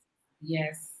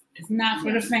 Yes. It's not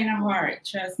for the faint of heart.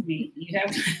 Trust me. You have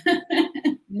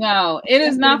to. No, it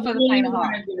is not for the faint of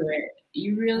heart.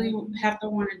 You really have to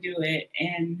want to do it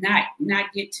and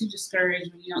not get too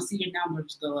discouraged when you don't see your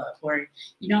numbers go up or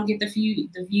you don't get the views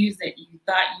that you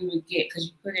thought you would get because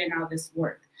you put in all this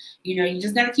work. You know, you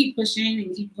just got to keep pushing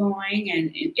and keep going,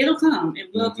 and it'll come.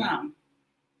 It will come.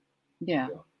 Yeah.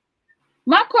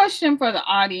 My question for the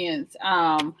audience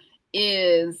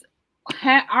is,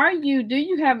 do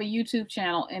you have a YouTube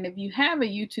channel? And if you have a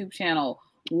YouTube channel,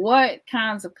 what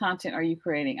kinds of content are you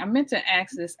creating? I meant to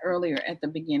ask this earlier at the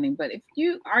beginning, but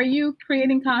are you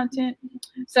creating content?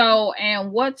 So,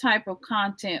 and what type of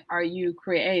content are you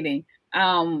creating?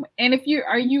 And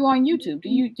are you on YouTube? Do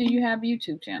you have a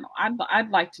YouTube channel? I'd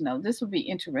like to know. This would be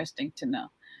interesting to know.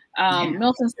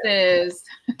 Milton says,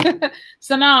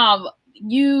 Synolve,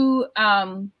 you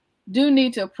do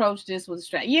need to approach this with a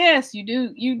strategy. Yes, you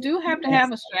do. You do have to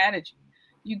have a strategy.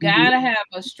 You gotta have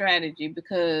a strategy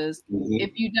because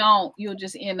if you don't, you'll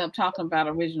just end up talking about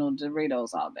original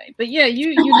Doritos all day. But yeah,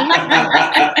 you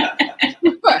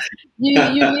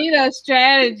need a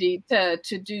strategy to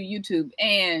do YouTube.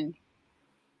 And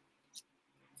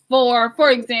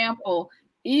for example,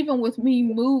 even with me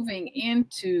moving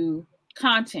into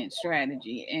content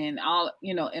strategy and all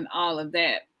of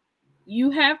that,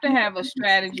 you have to have a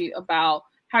strategy about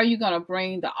how you're going to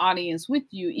bring the audience with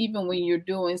you, even when you're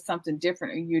doing something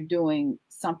different or you're doing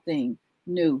something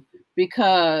new,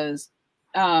 because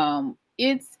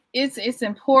it's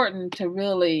important to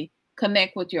really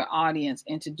connect with your audience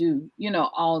and to do,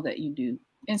 all that you do.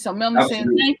 And so Milne says,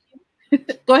 thank you.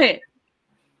 Go ahead.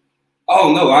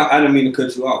 Oh, no, I didn't mean to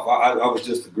cut you off. I was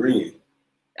just agreeing.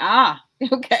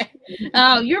 Okay.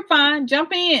 You're fine.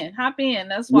 Jump in, hop in.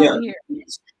 That's why we're here.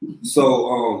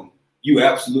 So, you're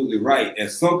absolutely right. And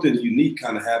something unique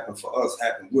kind of happened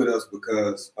with us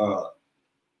because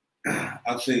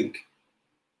I think,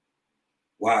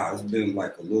 wow, it's been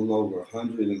like a little over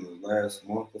 100 in the last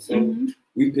month or so. Mm-hmm.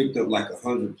 We picked up like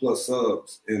 100+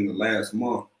 subs in the last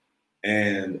month.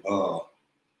 And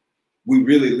we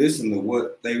really listen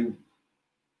to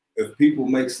if people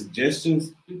make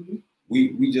suggestions,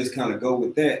 we just kind of go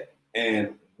with that.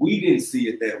 And we didn't see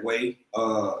it that way.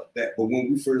 But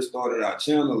when we first started our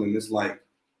channel, and it's like,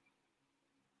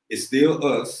 it's still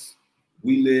us.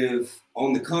 We live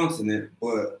on the continent,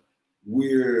 but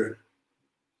we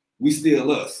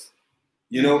still us.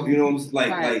 You know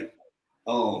like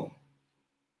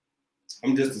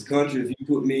I'm just as country. If you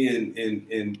put me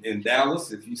in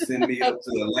Dallas, if you send me up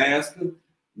to Alaska,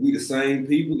 we the same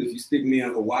people. If you stick me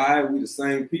in Hawaii, we the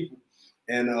same people.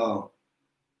 And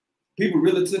people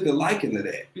really took a liking to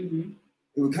that. It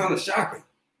was kind of shocking.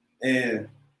 And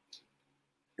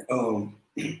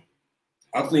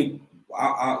I think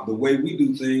the way we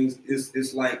do things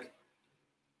is like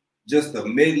just a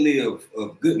medley of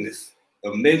goodness,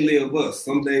 a medley of us.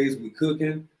 Some days we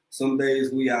cooking, some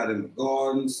days we out in the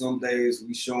garden, some days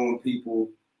we showing people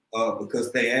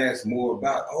because they ask more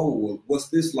about, oh, well, what's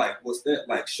this like? What's that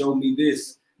like? Show me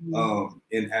this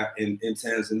in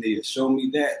Tanzania. Show me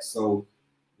that. So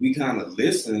we kind of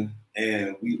listen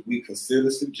and we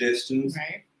consider suggestions.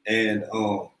 Right. And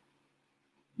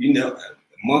you know,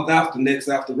 month after next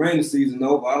after rainy season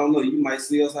over, I don't know, you might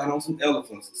see us out on some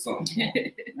elephants or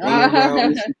something.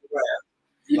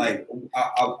 Like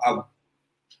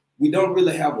we don't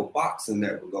really have a box in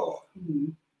that regard.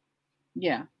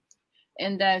 Yeah,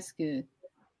 and that's good.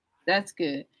 That's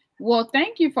good. Well,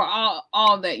 thank you for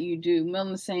all that you do.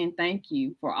 Milton's saying thank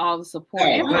you for all the support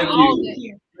and for all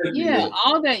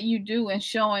that you do and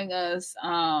showing us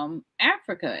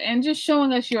Africa and just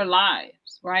showing us your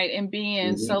lives, right? And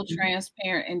being so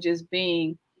transparent and just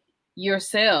being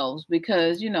yourselves,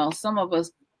 because you know some of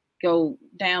us go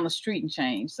down the street and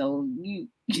change. So you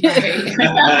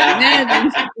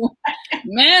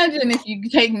imagine if you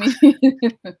take me.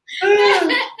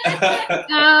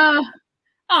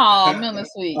 Oh, Milton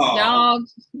sweet.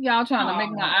 Y'all trying to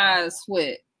make my eyes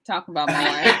sweat talking about my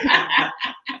wife.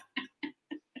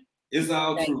 It's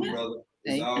all true, brother.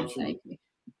 It's all true.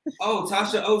 Oh,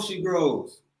 Tasha Oshie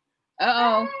grows.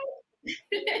 Oh.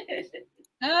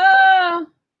 Oh.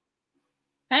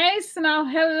 Hey, Snow.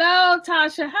 Hello,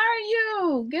 Tasha. How are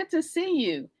you? Good to see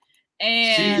you.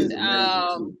 And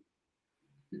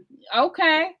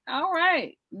okay, all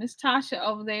right, Miss Tasha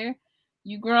over there.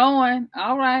 You growing.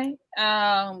 All right.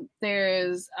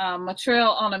 There's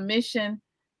Matrell on a mission.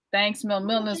 Thanks,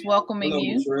 Milton is welcoming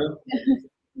you.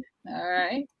 All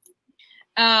right.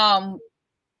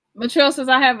 Matrell says,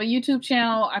 I have a YouTube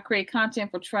channel. I create content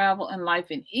for travel and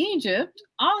life in Egypt.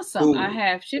 Awesome. Ooh. I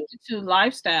have shifted to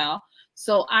lifestyle,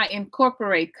 so I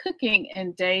incorporate cooking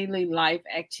and daily life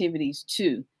activities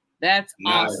too. That's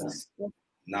awesome.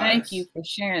 Nice. Thank you for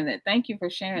sharing that. Thank you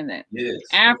for sharing that. Yes.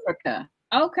 Africa.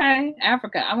 Okay,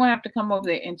 Africa. I'm gonna have to come over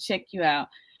there and check you out.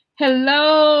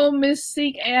 Hello, Miss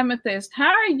Seek Amethyst. How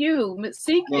are you? Miss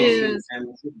Seek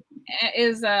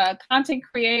is a content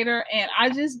creator, and I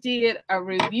just did a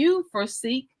review for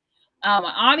Seek, an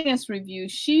audience review.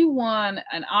 She won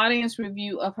an audience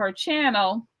review of her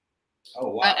channel.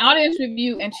 Oh, wow. An audience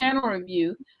review and channel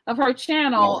review of her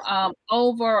channel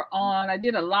over on, I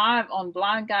did a live on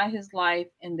Blind Guy, His Life,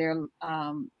 and their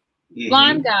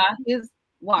Blind Guy, His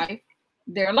Wife,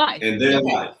 Their Life. And their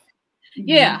life.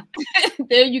 Yeah.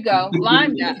 There you go.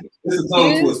 Blind Guy. This is a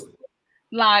tongue twister.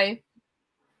 Life.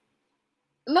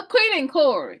 LaQuita and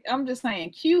Corey. I'm just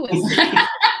saying, Q and C. I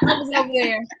was over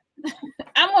there.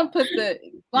 I'm going to put the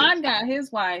Blind Guy,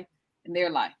 His Wife, and Their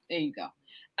Life. There you go.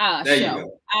 There show. You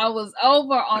go. I was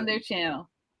over on their channel,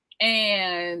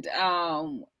 and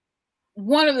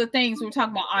one of the things we were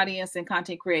talking about audience and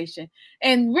content creation,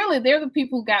 and really they're the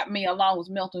people who got me, along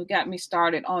with Milton, who got me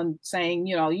started on saying,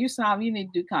 you know, you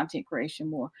need to do content creation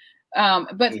more.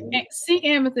 But Seek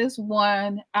Amethyst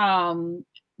won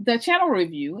the channel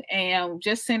review and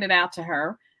just sent it out to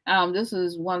her. This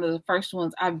is one of the first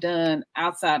ones I've done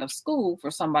outside of school for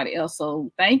somebody else.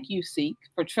 So thank you, Seek,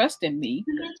 for trusting me.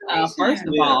 First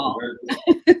of all,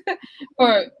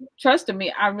 for trusting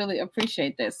me. I really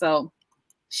appreciate that. So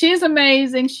she's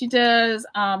amazing. She does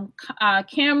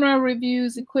camera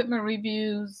reviews, equipment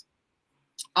reviews,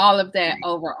 all of that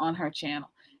over on her channel.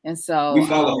 And so we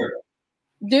follow her.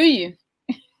 Do you?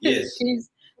 Yes.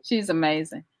 She's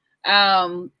amazing.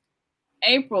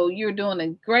 April, you're doing a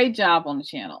great job on the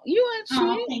channel. You and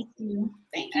she. Thank you.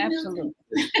 Thank you. Absolutely.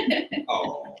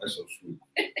 Oh, that's so sweet.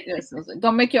 Yes,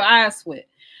 gonna make your eyes sweat.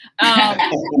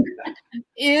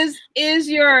 Is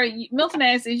your Milton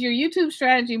asks, is your YouTube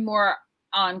strategy more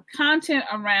on content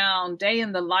around day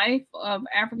in the life of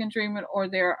African Dreamin, or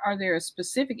are there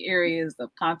specific areas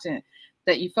of content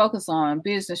that you focus on,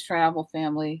 business, travel,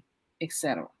 family,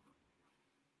 etc.?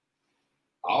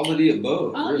 All of the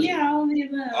above. Oh, really. Yeah, all of the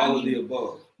above. All of the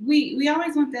above. We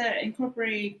always want to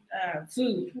incorporate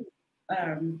food,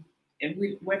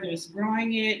 whether it's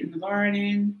growing it in the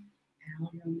garden,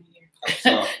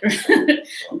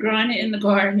 growing it in the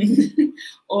garden,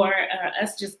 or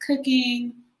us just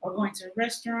cooking, or going to a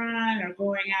restaurant, or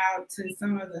going out to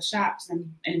some of the shops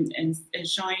and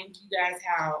showing you guys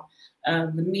how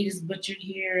the meat is butchered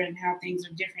here and how things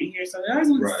are different here. So we always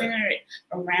want to center it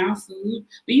around food,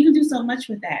 but you can do so much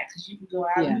with that, because you can go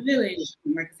out in the village.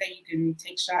 Like I say, you can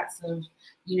take shots of,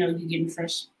 you getting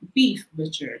fresh beef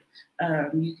butchered.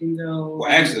 You can go.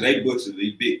 Well, actually, they butcher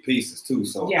these big pieces too.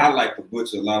 So I like to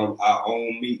butcher a lot of our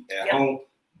own meat at home.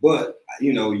 But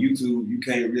you know, YouTube, you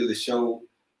can't really show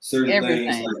certain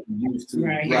things like you used to,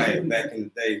 right, back in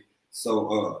the day.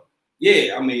 So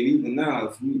yeah, I mean, even now,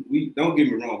 if we don't get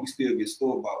me wrong, we still get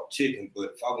store-bought chicken,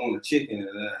 but if I want a chicken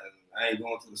and I ain't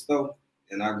going to the store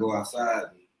and I go outside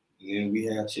and then we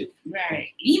have chicken. Right.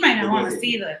 You might not want to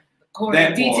see the core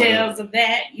details of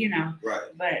that, you know. Right.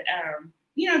 But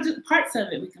you know, just parts of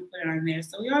it we can put on there.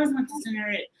 So we always want to center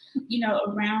it, you know,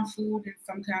 around food in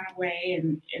some kind of way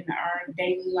and in our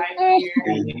daily life here.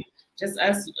 And just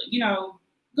us, you know,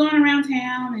 going around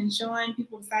town and showing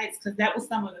people the sites, because that was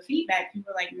some of the feedback.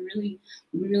 People were like, we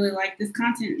really like this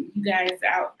content you guys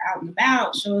out and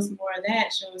about. Show us more of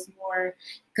that. Show us more.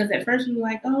 Because at first we were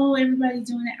like, oh, everybody's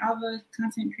doing it. All the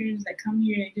content creators that come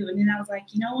here, they do it. And then I was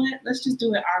like, you know what? Let's just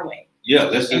do it our way. Yeah,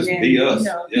 let's just be us. You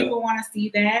know, people want to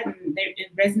see that, and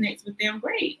it resonates with them.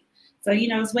 Great. So, you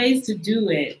know, there's ways to do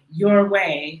it your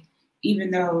way,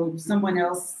 even though someone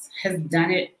else has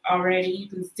done it already. You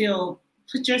can still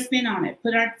put your spin on it.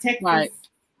 Put our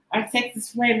Texas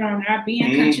flavor on it. Our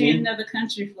being country in another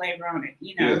country flavor on it.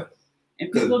 You know,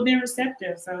 and people have been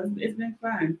receptive, so it's been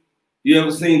fun. You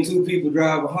ever seen two people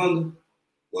drive a Honda?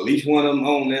 Well, each one of them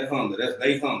own that Honda. That's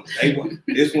they Honda.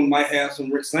 This one might have some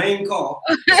same car.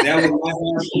 That one might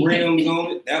have some rims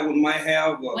on it. That one might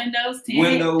have windows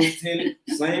tinted.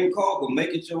 Same car, but make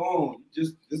it your own.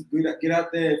 Just get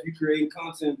out there. If you're creating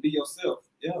content, be yourself.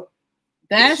 Yeah.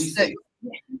 That's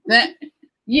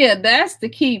the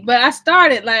key. But I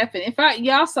started laughing. If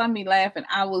y'all saw me laughing,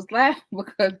 I was laughing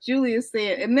because Julius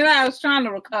said, and then I was trying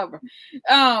to recover.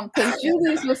 Because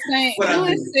Julius was saying,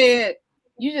 Julius said,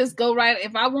 you just go right.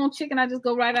 If I want chicken, I just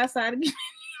go right outside again.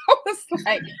 I was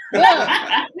like,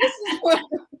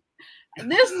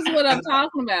 this is what I'm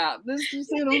talking about. This is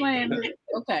what I'm saying.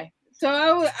 Okay.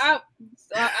 So I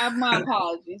my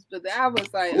apologies, but I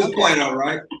was like, it's quite all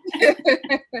right.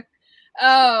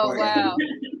 Oh, wow.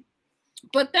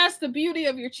 But that's the beauty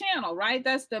of your channel, right?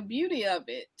 That's the beauty of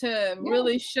it, to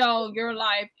really show your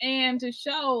life and to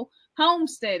show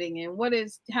homesteading and what the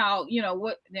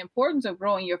importance of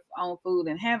growing your own food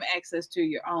and have access to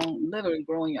your own, literally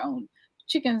growing your own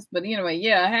chickens. But anyway,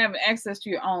 having access to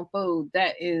your own food,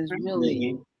 that is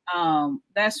really,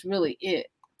 that's really it.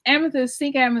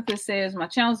 Seek Amethyst says, my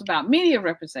channel is about media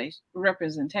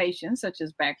representation, such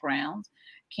as backgrounds,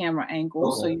 camera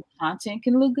angles, so your content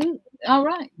can look good. All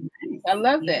right. I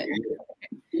love that.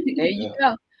 There you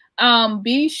go.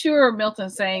 Be sure, Milton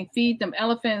saying, feed them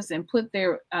elephants and put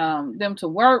them to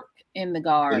work in the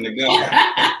garden.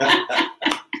 I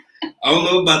don't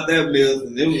know about that,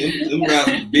 Milton. Them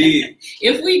guys big.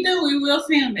 If we do, we will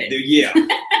film it. Yeah.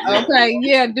 Okay,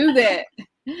 yeah, do that.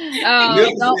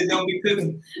 Milton don't be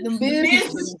cooking. The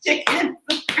business chicken.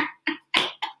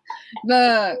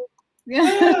 Look.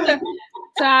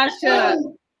 Tasha,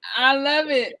 I love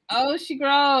it. Oh, she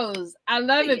grows. I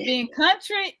love it. Being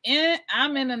country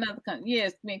I'm in another country.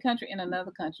 Yes, being country in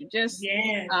another country. Just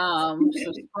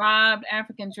subscribe,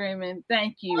 Afrikan Dreamin.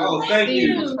 Thank you. Oh, thank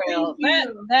you.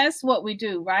 That's what we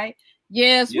do, right?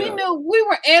 Yes, we knew we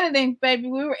were editing, baby.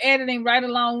 We were editing right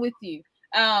along with you.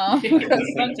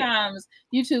 Because sometimes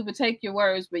YouTube will take your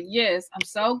words, but yes, I'm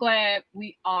so glad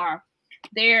we are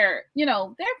there, there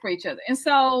for each other. And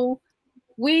so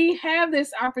we have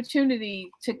this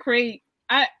opportunity to create.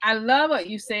 I love what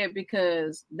you said,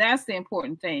 because that's the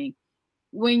important thing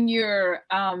when you're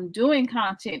doing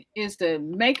content, is to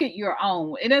make it your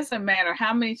own. It doesn't matter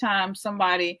how many times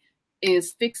somebody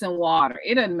is fixing water.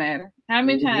 It doesn't matter how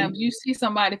many times you see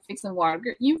somebody fixing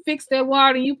water. You fix that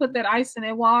water, you put that ice in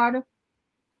that water,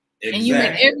 and you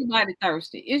make everybody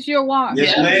thirsty. It's your water.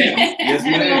 Yes, ma'am. Yes,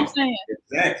 ma'am. You know what I'm saying?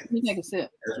 Exactly. You take a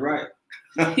sip. That's right.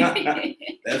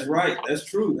 That's right. That's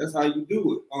true. That's how you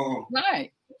do it.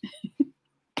 Right.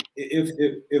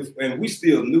 If and we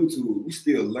still new to it, we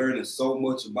still learning so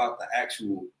much about the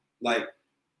actual, like,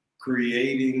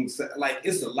 creating. Like,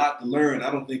 it's a lot to learn.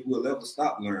 I don't think we'll ever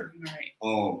stop learning. Right.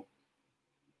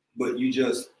 But you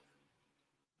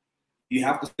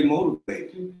have to stay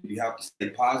motivated. You have to stay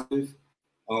positive.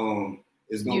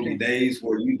 It's gonna be days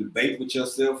where you debate with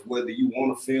yourself whether you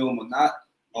want to film or not.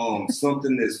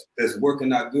 Something that's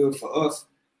working out good for us,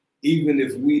 even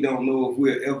if we don't know if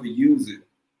we'll ever use it.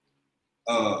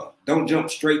 Don't jump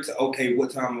straight to, okay,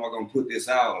 what time am I gonna put this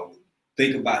out? Or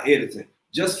think about editing.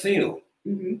 Just film.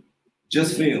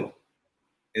 Just film.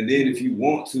 And then if you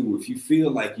want to, if you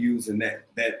feel like using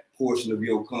that portion of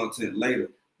your content later,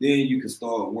 then you can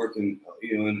start working,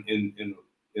 in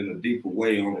a deeper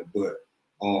way on it. But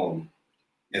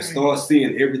and start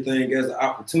seeing everything as an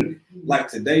opportunity. Like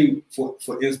today, for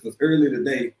instance, early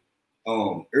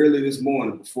this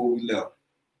morning before we left,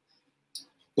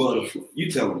 butterfly. You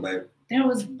tell them, baby. there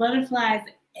was butterflies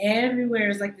everywhere. It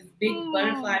was like this big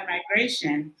butterfly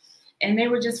migration, and they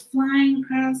were just flying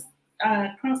across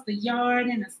the yard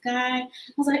in the sky. I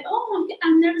was like, oh,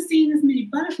 I've never seen this many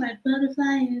butterflies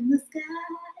in the sky.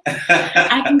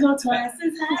 I can go twice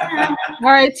as high. All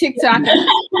right, TikTok.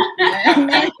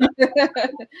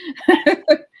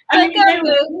 I got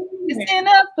it's in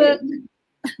a book.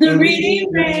 The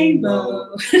reading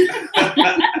rainbow.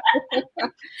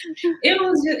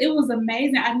 It was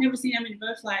amazing. I've never seen that many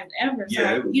butterflies ever.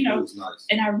 So, Yeah, it was nice.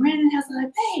 And I ran in the house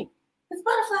like, hey, there's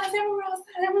butterflies everywhere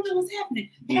outside. I wonder what's happening.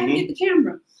 I gotta get the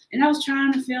camera. And I was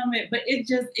trying to film it, but it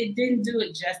didn't do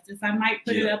it justice. I might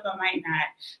put it up, I might not.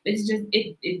 But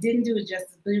it didn't do it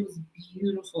justice, but it was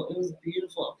beautiful. It was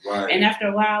beautiful. Right. And after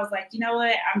a while, I was like, you know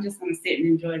what? I'm just gonna sit and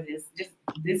enjoy this. This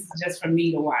is just for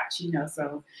me to watch, you know.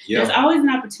 So there's always an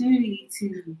opportunity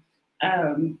to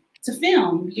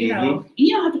film, you know.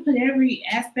 You don't have to put every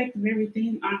aspect of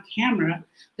everything on camera.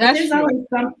 There's always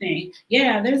something.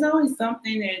 Yeah, there's always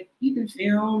something that you can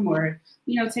film or,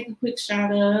 you know, take a quick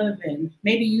shot of and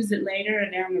maybe use it later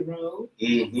and down the road.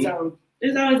 So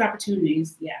there's always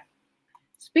opportunities. Yeah.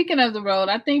 Speaking of the road,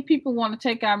 I think people want to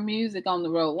take our music on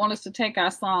the road, want us to take our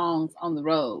songs on the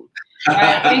road.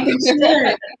 I think it's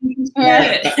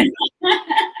good.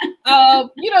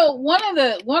 You know, one of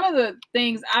the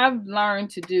things I've learned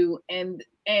to do, and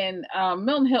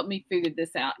Milton helped me figure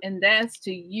this out, and that's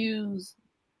to use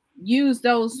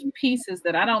those pieces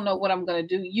that I don't know what I'm going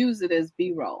to do, use it as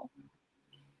B-roll.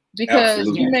 Because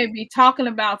you may be talking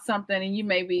about something and you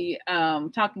may be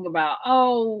talking about,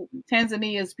 oh,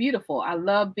 Tanzania is beautiful. I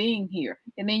love being here.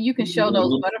 And then you can show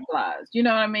those butterflies. You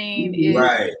know what I mean?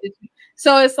 Right.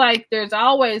 So it's like there's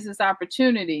always this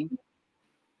opportunity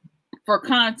for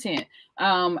content.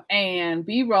 And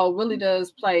B-roll really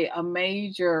does play a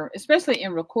major, especially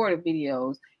in recorded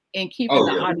videos, in keeping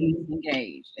the audience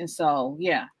engaged. And so,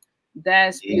 yeah.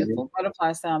 That's beautiful.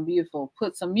 Butterflies sound beautiful.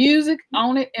 Put some music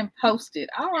on it and post it.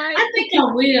 All right. I think I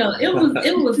will. It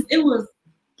was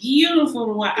beautiful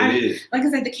to watch. Like I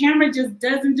said, the camera just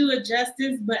doesn't do it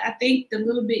justice, but I think the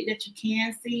little bit that you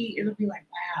can see, it'll be like,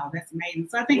 wow, that's amazing.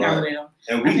 So I think I will.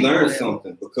 And we learned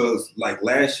something because like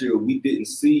last year we didn't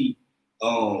see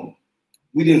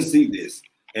this.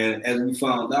 And as we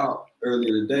found out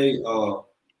earlier today,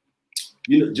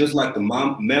 you know, just like the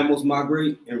mammals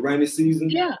migrate in rainy season,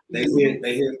 they hit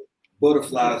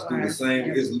butterflies do the same.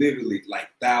 It's literally like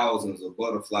thousands of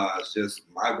butterflies just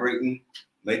migrating,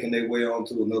 making their way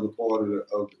onto another part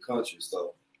of the country.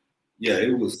 So, yeah,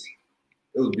 it was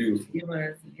beautiful. It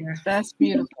was, yeah. That's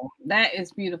beautiful. That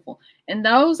is beautiful. And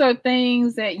those are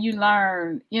things that you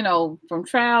learn, you know, from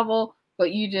travel,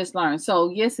 but you just learn. So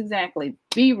yes, exactly.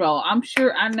 B-roll. I'm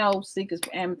sure I know Seekers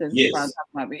Amethyst is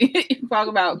talking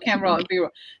about camera roll and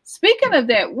B-roll. Speaking of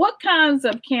that, what kinds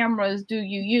of cameras do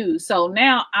you use? So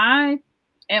now I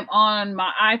am on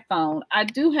my iPhone. I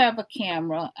do have a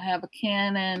camera. I have a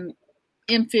Canon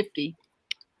M50,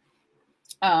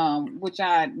 which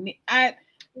I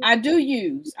do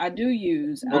use.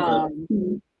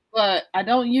 But I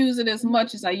don't use it as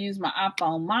much as I use my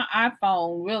iPhone. My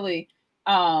iPhone really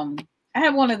I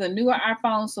have one of the newer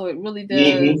iPhones, so it really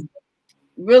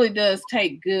does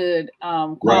take good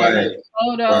quality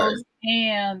photos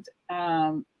and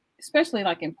especially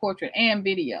like in portrait and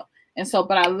video. And so,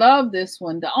 but I love this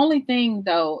one. The only thing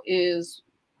though is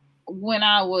when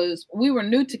we were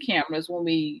new to cameras when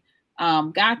we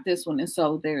got this one, and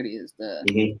so there it is. There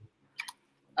you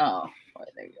are.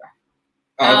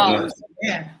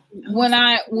 When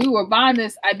we were buying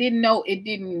this, I didn't know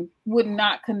it would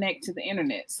not connect to the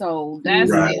internet. So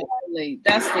that's the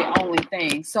only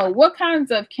thing. So what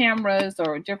kinds of cameras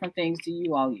or different things do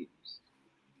you all use?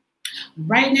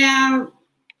 Right now,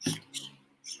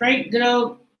 straight good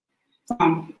old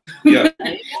phone.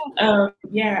 iPads.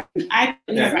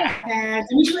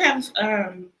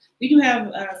 We do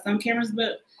have some cameras,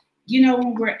 but you know,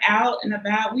 when we're out and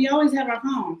about, we always have our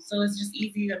phones, so it's just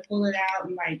easy to pull it out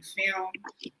and like film.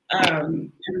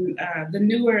 The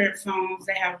newer phones,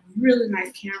 they have really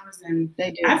nice cameras, and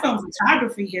iPhone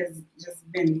photography has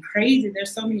just been crazy.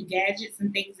 There's so many gadgets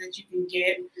and things that you can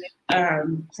get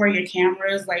for your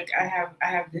cameras. Like I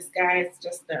have this guy. It's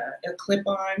just a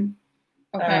clip-on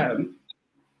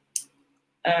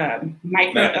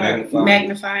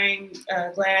magnifying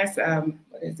glass.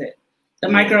 What is it? The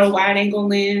micro wide angle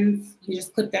lens, you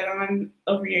just clip that on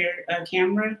over your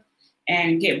camera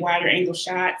and get wider angle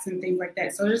shots and things like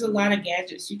that. So there's a lot of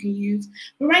gadgets you can use.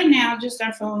 But right now, just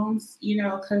our phones, you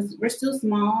know, because we're still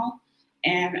small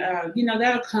and, you know,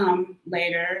 that'll come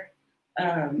later.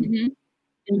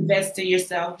 invest in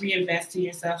yourself, reinvest in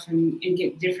yourself, and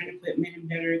get different equipment and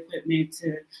better equipment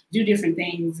to do different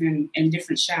things and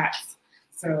different shots.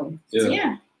 So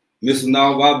yeah. Mr.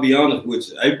 Synolve, I'll be honest with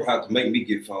you. April had to make me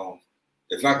get phones.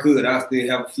 If I could, I'd still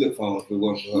have a flip phone if it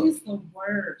wasn't for her. He's the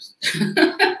worst.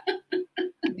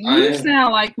 You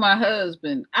sound like my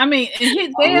husband. I mean,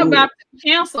 they're about to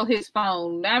cancel his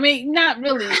phone. I mean, not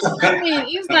really. I mean,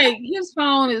 it's like his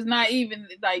phone is not even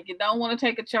like you don't want to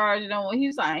take a charge. You don't want.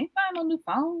 He's like, I ain't buying no new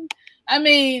phone. I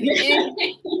mean,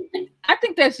 I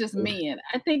think that's just men.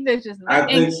 I think that's just. I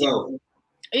think so.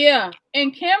 Yeah,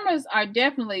 and cameras are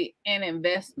definitely an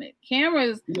investment.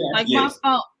 Cameras, my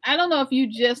phone. I don't know if you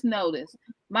just noticed,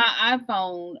 my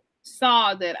iPhone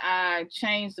saw that I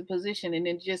changed the position and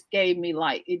it just gave me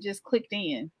light. It just clicked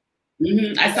in.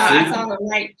 Mm-hmm. I saw the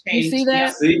light change. You see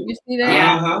that? See? You see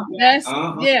that?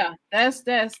 That's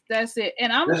that's it.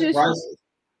 And I'm that's just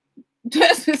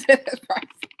priceless. that's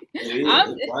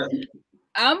priceless.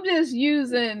 I'm just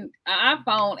using an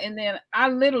iPhone, and then I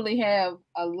literally have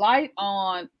a light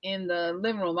on in the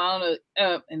living room. I don't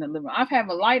know in the living room. I have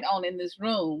a light on in this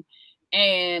room,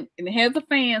 and it has a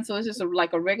fan, so it's just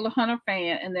like a regular Hunter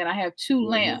fan. And then I have two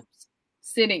lamps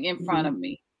sitting in front of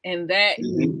me, and that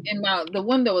and the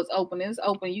window is open. It's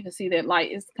open. You can see that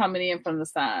light is coming in from the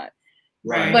side.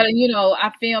 Right. But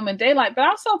I film in daylight, but I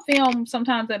also film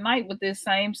sometimes at night with this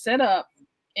same setup,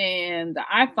 and the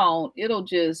iPhone. It'll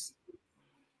just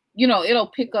it'll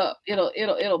pick up. It'll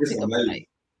pick up the light.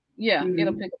 Yeah,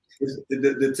 it'll pick up.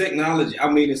 The technology. I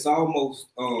mean, it's almost.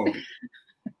 I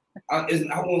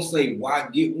won't say why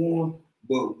get one,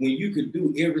 but when you could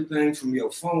do everything from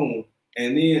your phone,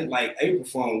 and then like April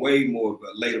phone, way more of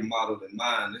a later model than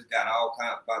mine. It's got all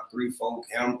kinds, about 3-4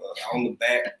 cameras on the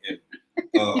back, and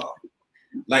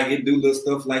like it do little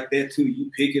stuff like that too.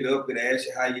 You pick it up and ask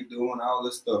you how you doing, all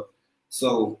this stuff.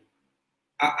 So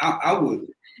I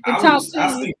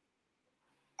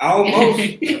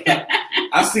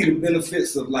see the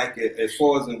benefits of like as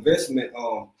far as investment,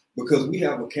 because we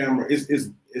have a camera. It's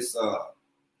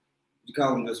you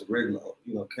call them just a regular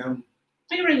camera.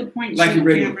 Like a regular point. Like a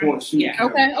regular point shoot. Yeah.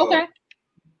 Camera. Okay.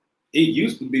 It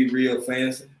used to be real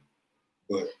fancy,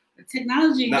 but the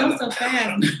technology goes so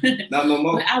fast. Not no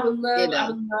more. But I would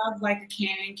love like a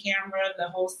Canon camera, the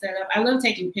whole setup. I love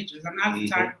taking pictures. I'm not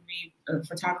a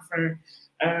photographer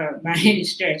by any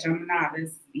stretch. I'm a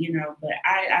novice, but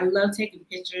I love taking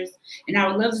pictures, and I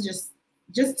would love to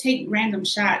just take random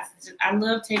shots. I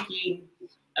love taking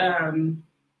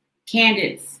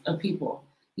candids of people.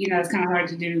 It's kind of hard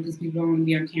to do because people don't want to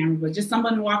be on camera, but just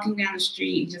someone walking down the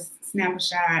street, just snap a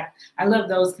shot. I love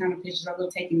those kind of pictures. I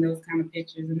love taking those kind of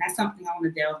pictures, and that's something I want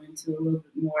to delve into a little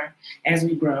bit more as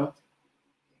we grow.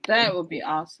 That would be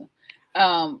awesome.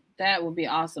 That would be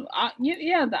awesome.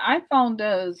 The iPhone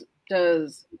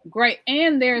does great,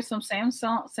 and there's some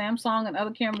Samsung and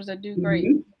other cameras that do great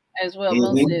as well.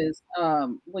 Most is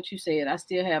what you said. I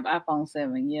still have iPhone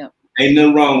 7. Yep. Ain't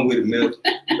nothing wrong with it, Milton.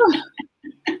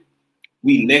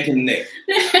 We neck and neck.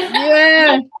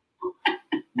 Yeah.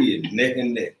 We are neck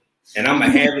and neck, and I'm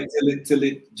gonna have it till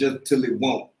it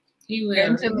won't. He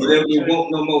will. Whatever it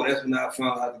won't no more. That's when I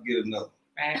found out how to get another.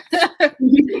 Right.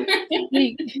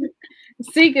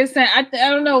 Seek is saying. I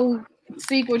don't know.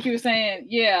 Seek what you were saying.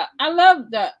 Yeah, I love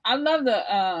the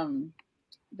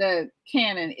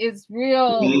Canon. It's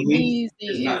real easy.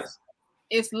 It's nice.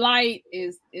 It's light.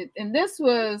 And this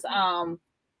was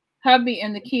hubby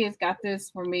and the kids got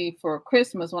this for me for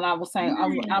Christmas when I was saying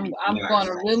I'm going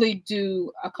to really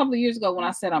do a couple of years ago when I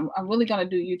said I'm really going to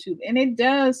do YouTube, and it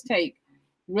does take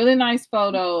really nice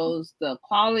photos. The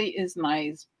quality is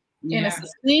nice. And it's a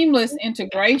seamless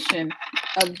integration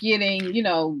of getting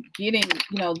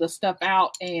the stuff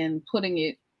out and putting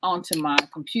it onto my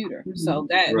computer. So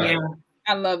that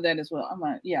I love that as well. I'm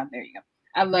like, there you go.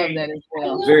 I love that as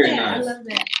well. Very nice. I love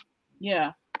that.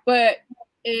 Yeah, but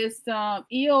it's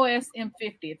EOS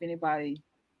M50 if anybody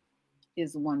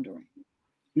is wondering.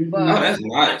 But that's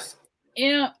nice.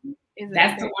 Yeah,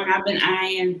 that's the one I've been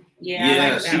eyeing.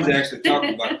 Yeah, she's actually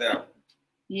talking about that one.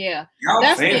 Yeah,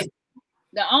 that's fancy.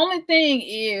 The only thing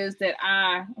is that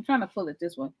I'm trying to pull it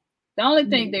this way. The only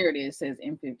thing there it is says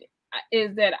M50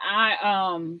 is that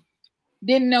I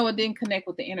didn't know it didn't connect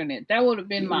with the internet. That would have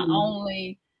been my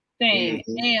only thing.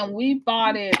 And we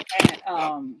bought it at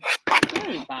where did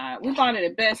we buy it? We bought it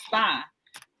at Best Buy,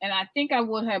 and I think I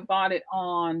would have bought it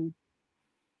on.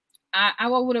 I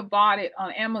would have bought it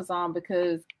on Amazon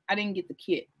because I didn't get the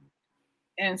kit,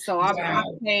 and so I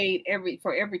paid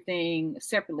for everything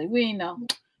separately. We didn't know.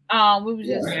 We was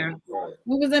just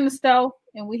we was in the store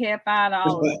and we had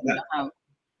 $5 in the house.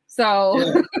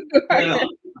 So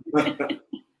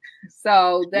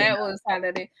So that was how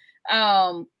that is.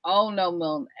 Oh no,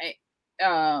 Milton.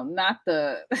 Not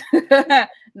the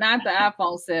not the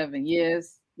iPhone 7.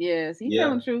 Yes, he's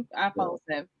telling the truth. iPhone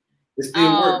 7. It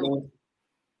still works, though.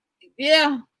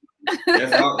 Yeah.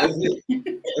 That's all. That's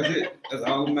it. That's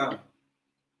all that matters.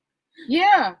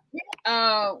 Yeah.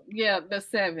 Yeah, the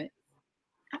 7.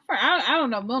 I don't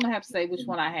know. Milton have to say which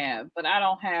one I have, but I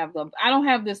don't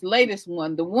have this latest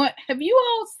one. The one, have you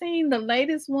all seen the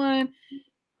latest one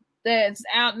that's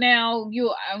out now?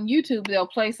 You on YouTube, they'll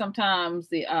play sometimes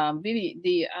the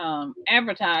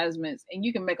advertisements, and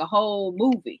you can make a whole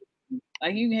movie.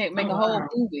 Like you can make a whole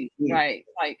movie, right?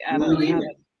 Like I don't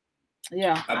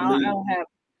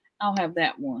have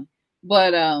that one,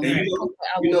 but I'm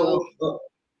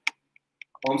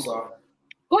sorry.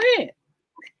 Go ahead.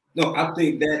 No, I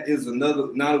think that is another.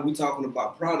 Now that we're talking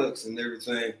about products and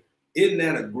everything, isn't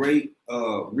that a great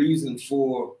reason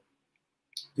for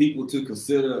people to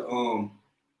consider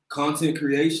content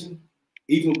creation?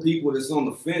 Even people that's on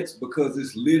the fence, because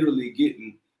it's literally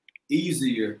getting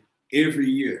easier every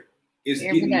year. It's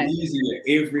getting easier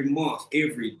every month,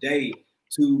 every day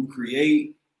to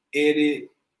create, edit,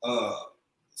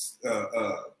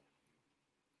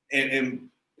 and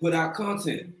put out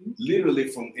content, literally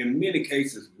from, in many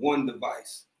cases, one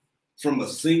device, from a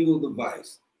single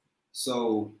device.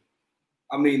 So,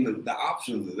 I mean, the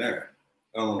options are there.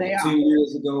 10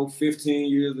 years ago, 15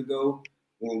 years ago,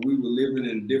 when we were living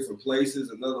in different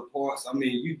places and other parts, I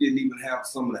mean, you didn't even have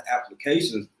some of the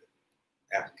applications,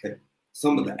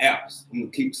 some of the apps. I'm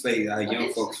gonna keep saying how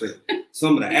young folks say,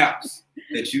 some of the apps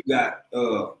that you got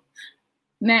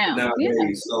nowadays.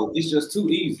 Yeah. So it's just too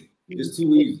easy. It's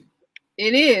too easy.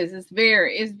 It is. It's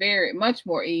very much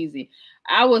more easy.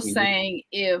 I was saying,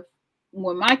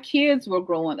 when my kids were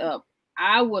growing up,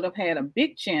 I would have had a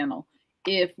big channel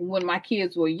if when my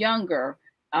kids were younger,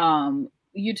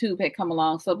 YouTube had come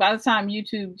along. So by the time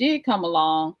YouTube did come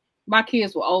along, my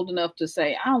kids were old enough to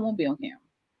say, I don't want to be on camera.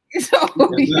 So,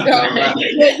 you know,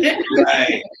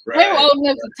 right. They were old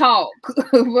enough to talk,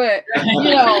 but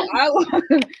you know,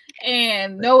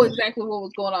 and know exactly what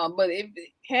was going on. But if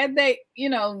had they, you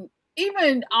know,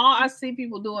 even all I see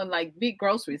people doing like big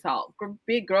grocery hauls.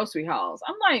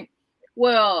 I'm like,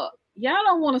 well, y'all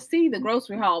don't want to see the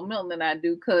grocery haul Milton and I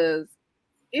do, because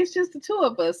it's just the two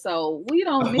of us, so we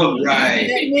don't need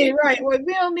right. Well,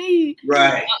 we don't need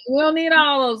we don't need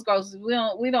all those groceries. We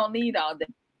don't need all that.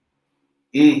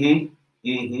 And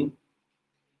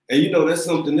you know, that's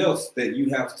something else that you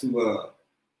have to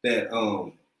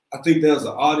I think there's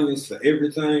an audience for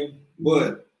everything,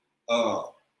 but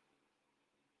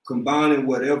combining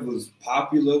whatever's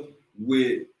popular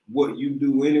with what you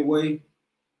do anyway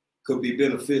could be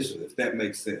beneficial, if that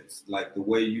makes sense. Like the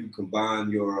way you combine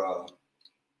your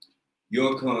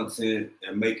content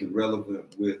and make it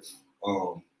relevant with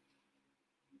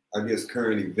I guess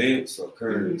current events or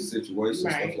current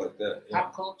situations, stuff like that. Yeah.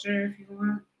 Pop culture, if you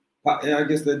want. Yeah, I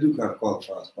guess that do kind of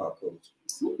qualify as pop culture.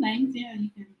 Some things, yeah, you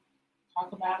can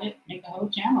talk about it, make a whole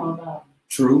channel about.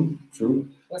 True.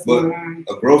 What's but going on?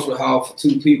 A grocery haul for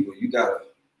 2 people, you got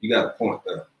a point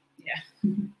there. Yeah.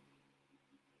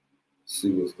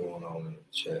 See what's going on in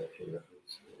the chat here.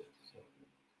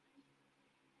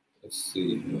 Let's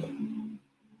see.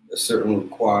 There's certain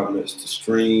requirements to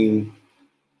stream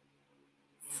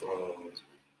from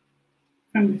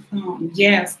the phone.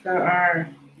 Yes, there are.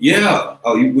 Yeah.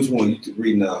 Oh, which one you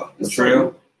read now? The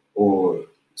Trail or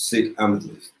Sick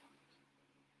Amethyst?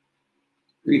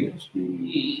 Read it.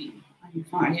 On your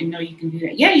phone. I didn't know you can do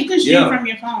that. Yeah, you can stream from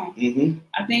your phone.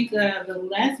 I think the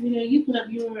last video you put up,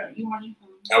 you were on your phone.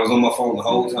 I was on my phone the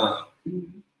whole time.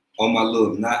 On my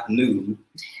little not new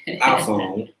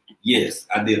iPhone. Yes,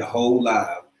 I did a whole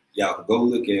live. Y'all can go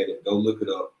look at it. Go look it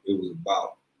up. It was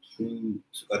about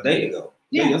a day ago.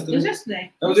 Yeah, it was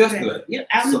yesterday. That was yesterday. Yep,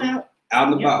 out and about.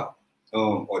 Out and about.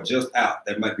 Or just out.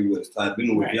 That might be what it's titled.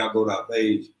 Anyway, if y'all go to our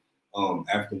page,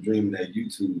 Afrikan Dreamin at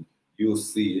YouTube, you'll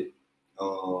see it.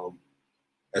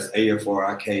 That's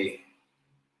AFRIKAN.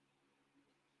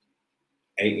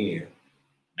 I'm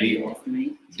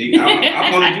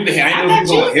gonna do that. I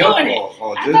know you're gonna help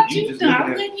or just you just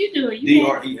I'm letting you do it.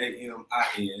 DREAMIN.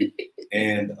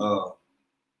 And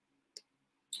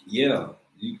yeah,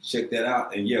 you can check that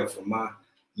out. And yeah, for my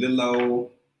little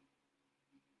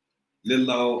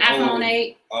old iPhone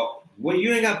 8. Well,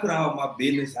 you ain't gotta put all my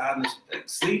business out in the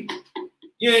see.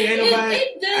 You ain't nobody.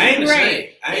 I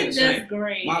ain't ashamed.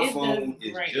 Great. My phone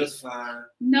is just fine.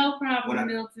 No problem,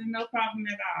 Milton. No problem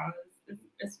at all.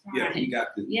 It's fine. Yeah, you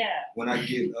got this. Yeah. When I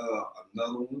get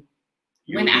another one.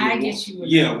 When I get you another one.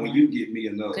 Yeah, when you get me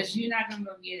another. Because you're not gonna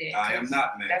go get it. I am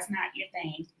not, man. That's not your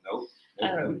thing. Nope.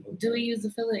 Do we use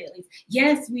affiliate links?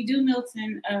 Yes, we do,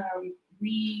 Milton.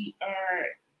 We are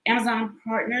Amazon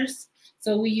partners,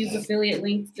 so we use affiliate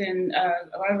links in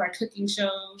a lot of our cooking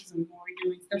shows and when we're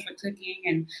doing stuff with cooking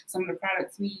and some of the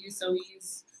products we use. So we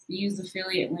use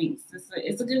affiliate links.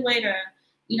 It's a good way to,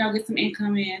 you know, get some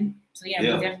income in. So yeah, we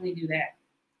definitely do that.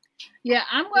 Yeah,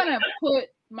 I'm gonna put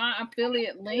my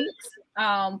affiliate links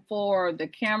for the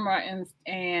camera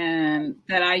and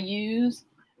that I use.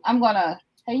 I'm gonna.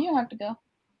 Hey, you don't have to go.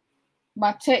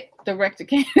 My tech director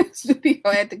studio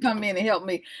had to come in and help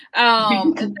me.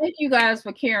 And thank you guys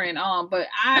for carrying on. But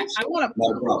I want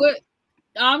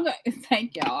to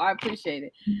thank y'all. I appreciate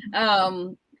it.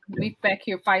 We back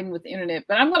here fighting with the internet,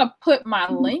 but I'm gonna put my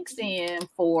links in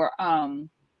for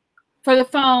the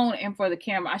phone and for the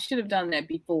camera. I should have done that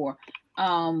before.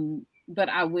 But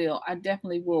I will. I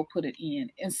definitely will put it in.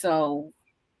 And so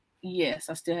yes,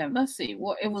 I still have. Let's see.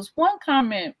 Well, it was one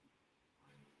comment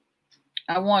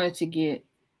I wanted to get.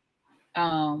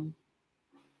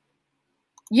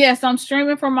 Yes, I'm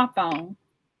streaming from my phone.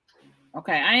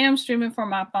 Okay, I am streaming from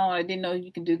my phone. I didn't know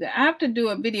you can do that. I have to do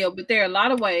a video, but there are a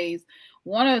lot of ways.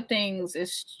 One of the things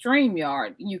is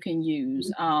StreamYard you can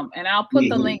use. And I'll put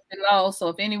the link below. So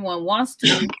if anyone wants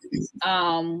to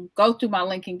go through my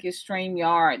link and get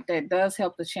StreamYard, that does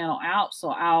help the channel out. So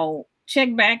I'll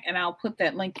check back and I'll put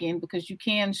that link in because you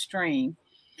can stream.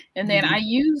 And then I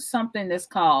use something that's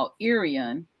called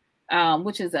Irion,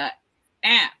 which is an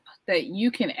app that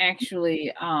you can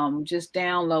actually just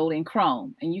download in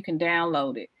Chrome, and you can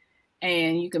download it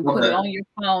and you can put it on your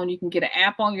phone. You can get an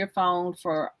app on your phone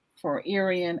for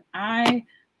Irion, IRIUN,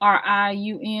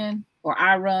 or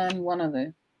iRun, one of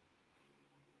the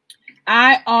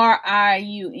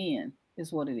IRIUN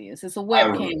is what it is. It's a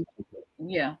webcam.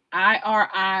 Yeah,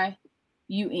 IRIUN,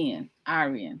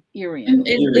 Irion.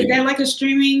 Is that like a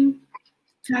streaming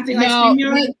kind of thing? No,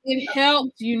 like it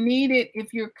helps. You need it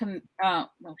if you're oh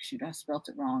shoot, I spelled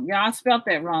it wrong. Yeah, I spelled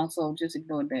that wrong, so just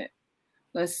ignore that.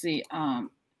 Let's see.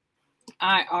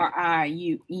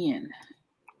 IRIUN.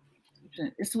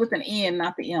 It's with an N,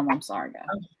 not the M. I'm sorry, guys.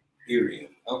 Irion.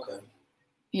 Okay.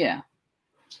 Yeah.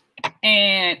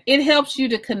 And it helps you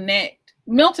to connect.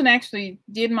 Milton actually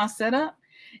did my setup,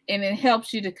 and it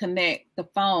helps you to connect the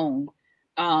phone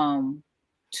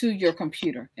to your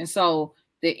computer. And so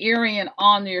the Irion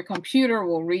on your computer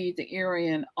will read the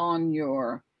Irion on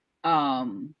your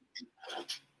phone,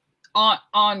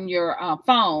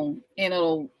 and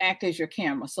it'll act as your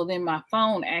camera. So then my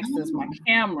phone acts as my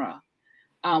camera,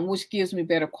 which gives me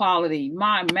better quality.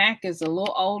 My Mac is a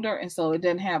little older, and so it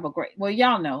doesn't have a great, well,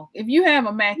 y'all know, if you have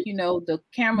a Mac, you know the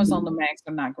cameras on the Macs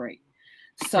are not great.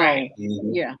 So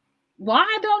yeah. Well,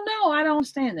 I don't know. I don't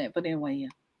understand that. But anyway, yeah.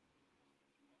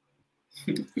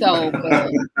 So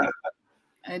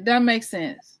it doesn't make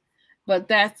sense. But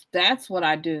that's what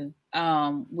I do,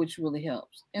 which really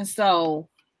helps. And so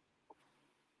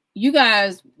you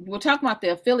guys, we're talking about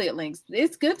the affiliate links.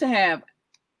 It's good to have,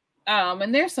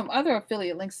 and there's some other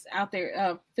affiliate links out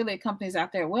there, affiliate companies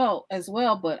out there as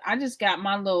well. But I just got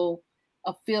my little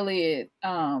affiliate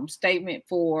statement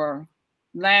for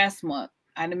last month.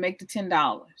 I didn't make the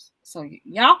 $10. So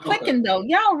y'all clicking though,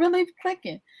 y'all really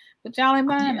clicking, but y'all ain't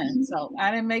buying it. So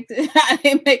I didn't make the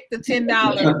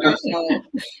 $10 threshold.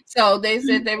 So they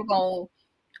said they were gonna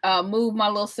move my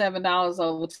little $7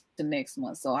 over to next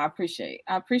month. So I appreciate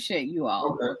you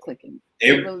all for clicking.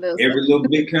 Every little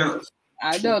bit counts.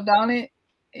 I know, don't it?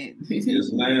 Yes,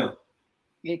 ma'am.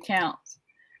 It counts.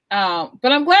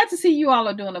 But I'm glad to see you all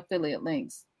are doing affiliate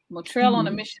links. Motrell on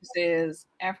a Mission says,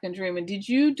 Afrikan Dreamin, did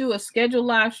you do a scheduled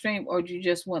live stream or you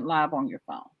just went live on your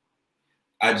phone?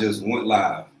 I just went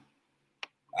live.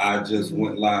 I just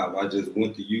went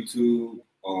to YouTube,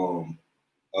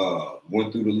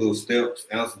 went through the little steps,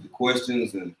 answered the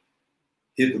questions, and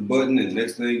hit the button, and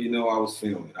next thing you know, I was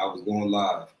filming. I was going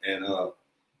live. And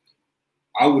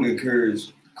I would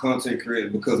encourage content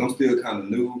creators, because I'm still kind of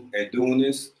new at doing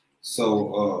this.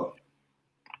 So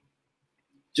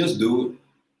just do it.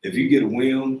 If you get a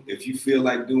whim, if you feel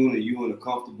like doing it, you're in a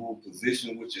comfortable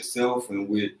position with yourself and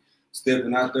with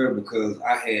stepping out there, because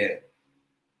I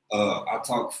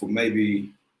talked for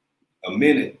maybe a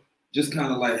minute, just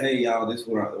kind of like, hey, y'all, this is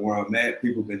where I'm at.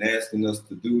 People have been asking us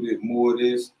to do more of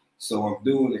this, so I'm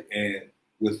doing it. And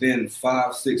within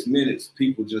 5-6 minutes,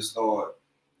 people just start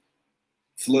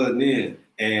flooding in.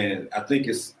 And I think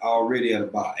it's already at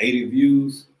about 80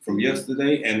 views from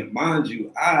yesterday. And mind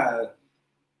you, I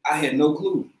had no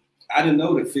clue. I didn't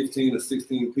know that 15 or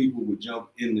 16 people would jump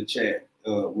in the chat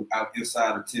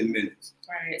inside of 10 minutes.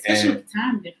 Right, especially with the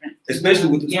time difference. Especially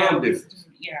with the time difference.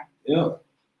 Yeah. Yeah.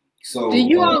 So do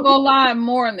you all go live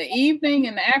more in the evening,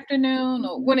 in the afternoon,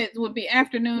 or when it would be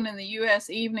afternoon in the U.S.,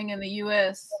 evening in the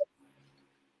U.S.?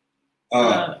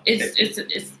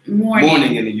 It's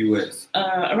morning in the U.S.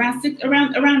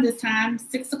 Around this time,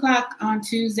 6 o'clock on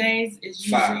Tuesdays is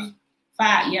usually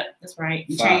 5. Yep, that's right.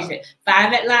 We changed it.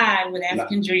 5 at Live with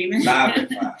Afrikan Dreamin. Live at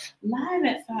 5. Live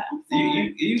at 5.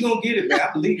 You gonna get it, man.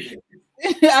 I believe it.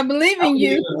 I believe in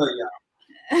you.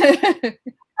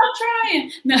 I'm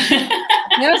trying. No.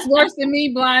 That's worse than me,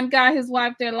 blind guy, his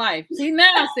wife, their life. See,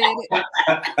 now I said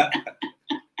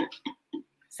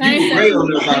it. You were great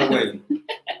on there, by the way.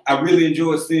 I really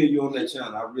enjoyed seeing you on that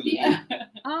channel. I really did.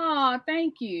 Oh,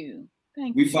 thank you.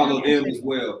 Thank you. We follow them as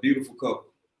well. Beautiful couple.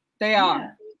 They are.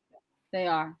 Yeah. They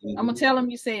are. Mm-hmm. I'm gonna tell them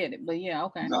you said it, but yeah,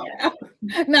 okay. No,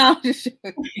 no, I'm just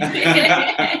no,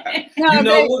 you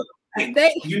know what?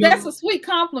 That's a sweet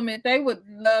compliment. They would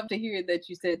love to hear that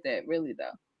you said that, really,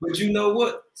 though. But you know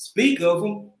what? Speak of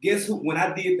them. Guess who? When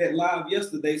I did that live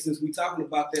yesterday, since we talking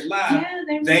about that live,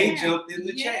 they jumped in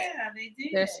the chat. Yeah, they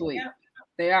did. They're sweet. Yep.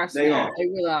 They are sweet. They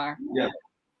really are. Yeah.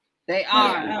 They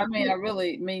are. I mean, I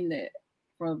really mean that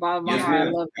from the bottom of my heart.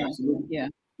 I love them. Absolutely. Yeah.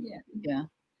 Yeah.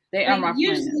 They are my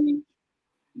friends.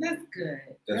 That's good.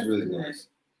 That's really nice.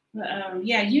 But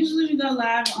usually we go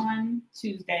live on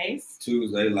Tuesdays.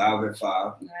 Tuesday, live at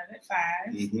 5. Live at 5.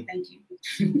 Mm-hmm. Thank you.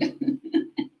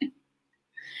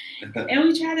 And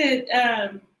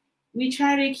we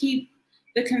try to keep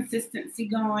the consistency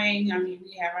going. I mean,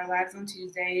 we have our lives on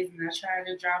Tuesdays, and I try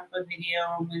to drop a video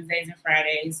on Wednesdays and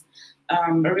Fridays.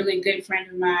 A really good friend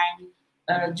of mine,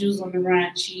 Jules on the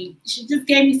Run, she just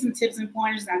gave me some tips and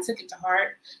pointers, and I took it to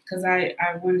heart because I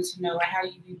wanted to know how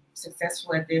you be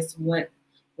successful at this. What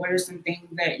are some things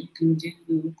that you can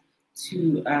do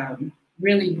to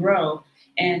really grow?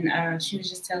 And she was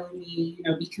just telling me,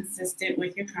 be consistent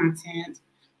with your content.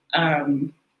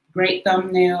 Great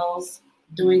thumbnails,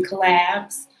 doing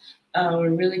collabs are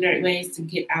really great ways to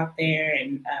get out there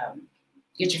and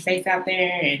get your face out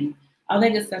there and all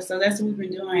that good stuff. So that's what we've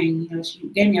been doing. She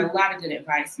gave me a lot of good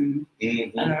advice, and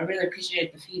I really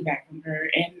appreciate the feedback from her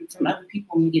and from other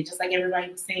people. We get, just like everybody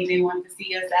was saying, they wanted to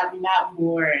see us out and about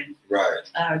more, and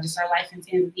just our life in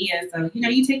Tanzania. So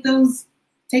you take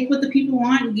what the people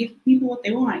want and give people what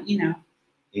they want. Yeah.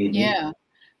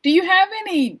 Do you have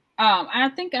any? I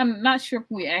think I'm not sure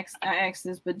if I asked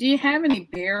this, but do you have any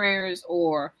barriers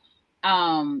or,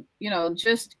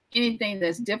 just anything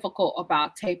that's difficult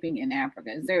about taping in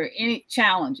Africa? Is there any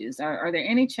challenges? Are there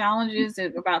any challenges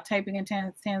about taping in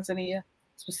Tanzania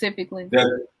specifically?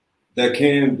 There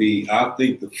can be. I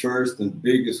think the first and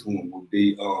biggest one would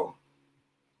be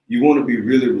you want to be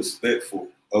really respectful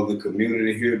of the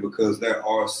community here, because there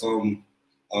are some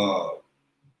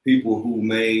people who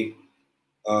may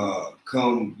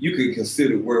come. You can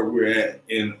consider where we're at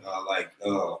in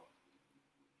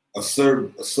a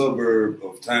suburb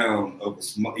of town, of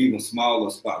even smaller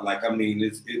spot.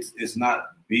 It's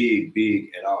not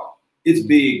big at all. It's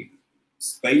big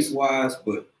space wise,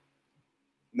 but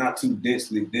not too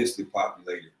densely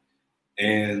populated.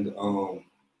 And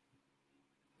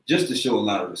just to show a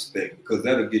lot of respect, because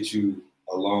that'll get you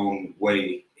a long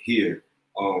way here.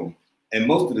 And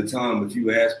most of the time, if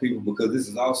you ask people, because this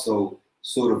is also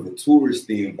sort of a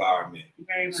touristy environment.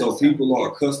 So people are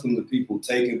accustomed to people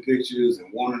taking pictures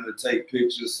and wanting to take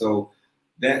pictures. So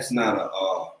that's not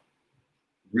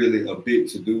really a big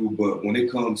to do. But when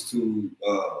it comes to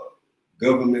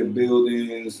government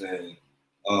buildings and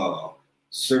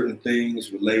certain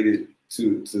things related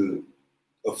to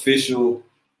official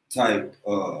type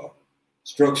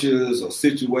structures or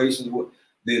situations,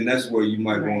 then that's where you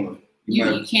might want to.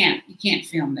 You can't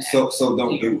film that. So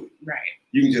don't do it. Right.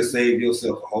 You can just save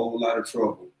yourself a whole lot of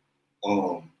trouble.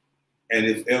 And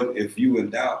if you in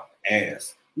doubt,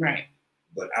 ask. Right.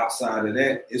 But outside of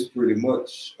that, it's pretty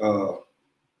much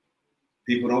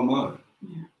people don't mind.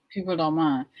 Yeah. People don't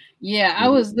mind. Yeah, I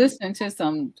was listening to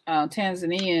some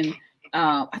Tanzanian.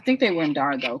 I think they were in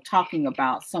Dar though, talking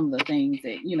about some of the things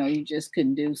that you just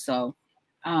couldn't do. So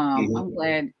I'm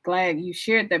glad you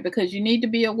shared that, because you need to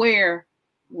be aware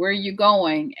where you're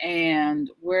going and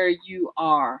where you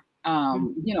are.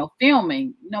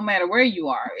 Filming, no matter where you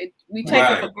are. We take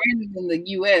it for granted in the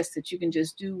U.S. that you can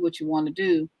just do what you want to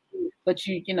do, but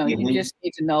you just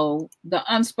need to know the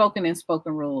unspoken and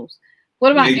spoken rules.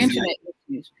 What about internet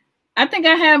issues? I think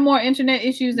I have more internet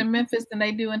issues in Memphis than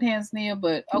they do in Tanzania,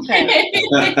 but okay.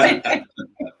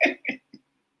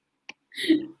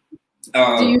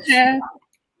 Do you have?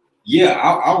 Yeah,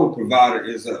 our provider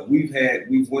is we've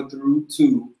went through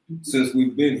 2 since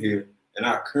we've been here. And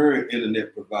our current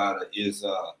internet provider is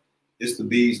it's the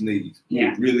bee's knees.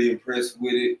 Yeah. We're really impressed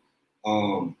with it.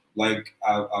 like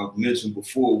I've mentioned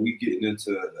before, we getting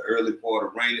into the early part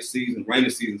of rainy season. Rainy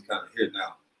season's kind of here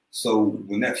now. So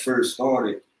when that first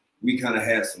started, we kind of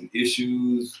had some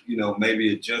issues, you know,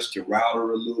 maybe adjust your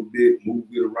router a little bit, move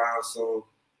it around some.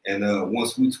 And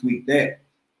once we tweak that,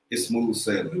 it's smooth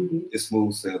sailing. It's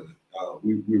smooth sailing.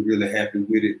 We're really happy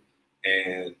with it.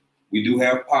 And we do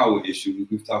have power issues.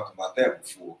 We've talked about that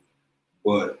before.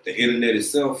 But the internet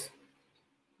itself,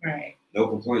 right? No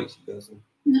complaints. No,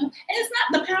 and it's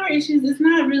not the power issues. It's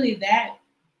not really that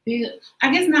big.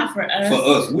 I guess not for us. For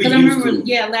us, we used I remember, to.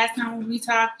 yeah, last time when we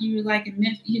talked, you were like,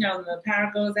 you know, the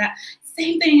power goes out.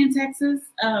 Same thing in Texas.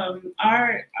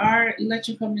 Our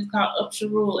electric company is called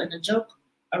Upshur Rule, and the joke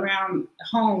around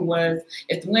home was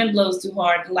if the wind blows too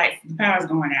hard, the power's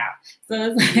going out.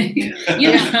 So it's like,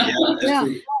 you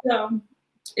know, so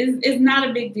it's not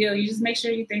a big deal. You just make sure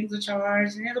your things are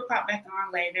charged, and it'll pop back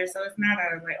on later. So it's not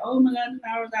like, oh my God, the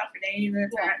power's out for days at a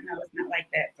time. No, it's not like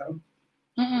that. So.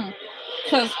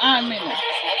 Because I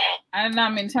did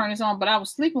not mean to turn this on, but I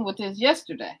was sleeping with this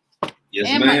yesterday. Yes,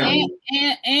 and ma'am.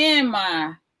 And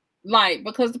my light,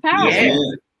 because the power was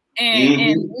on.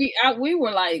 And we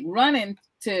were like running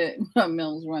to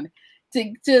Mills running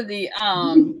to the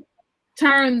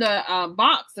turn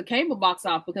the cable box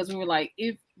off, because we were like,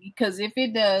 if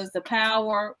it does, the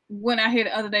power went out here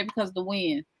the other day because of the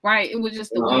wind, right? It was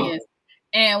just the wind.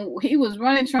 And he was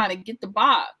running trying to get the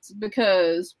box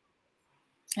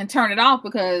and turn it off,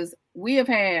 because we have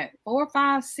had 4,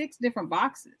 5, 6 different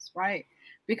boxes, right?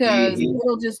 Because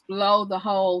it'll just blow the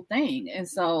whole thing. And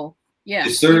so, yeah.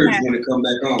 It surges when it comes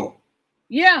back on.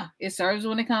 Yeah, it surges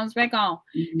when it comes back on.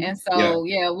 And so,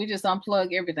 we just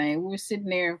unplug everything. We were sitting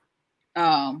there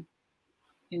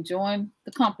enjoying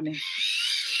the company.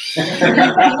 You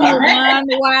wind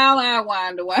a while, I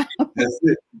wind a while. That's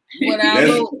it.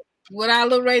 With our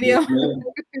little radio.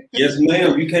 Yes,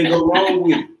 ma'am. You can't go wrong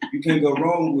with it. You can't go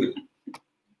wrong with it.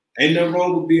 Ain't nothing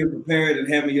wrong with being prepared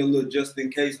and having your little just in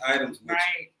case items with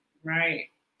you. Right.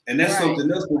 And that's something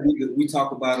else that we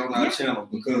talk about on our channel,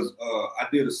 because I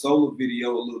did a solo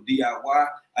video, a little DIY.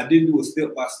 I didn't do a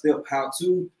step-by-step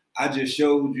how-to. I just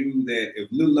showed you that if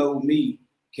little old me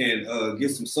can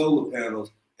get some solar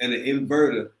panels and an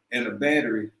inverter and a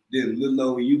battery, then little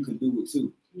old you can do it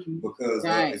too, because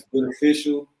it's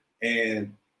beneficial.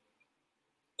 And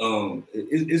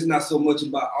it's not so much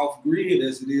about off-grid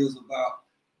as it is about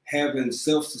having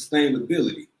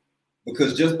self-sustainability.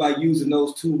 Because just by using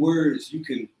those 2 words,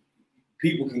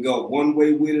 people can go one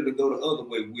way with it or go the other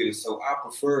way with it. So I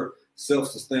prefer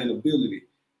self-sustainability,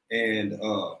 and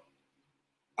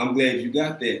I'm glad you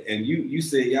got that. And you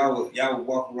said y'all would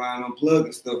walk around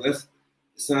unplugging stuff. It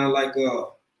sounds like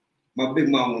my big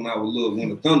mama when I was little, when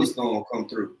the thunderstorm come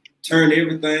through. Turn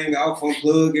everything off,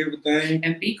 unplug everything,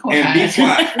 and be quiet. And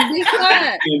be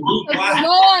quiet. The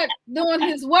Lord doing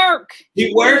His work.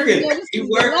 He working. He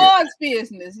working. The Lord's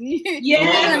business. You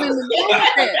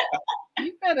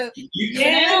better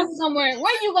get down somewhere.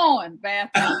 Where you going,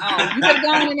 bathroom? Oh, you better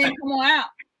go in and then come on out.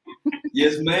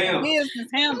 Yes, ma'am. Business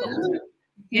handled.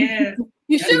 Yes.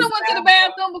 You should have went to the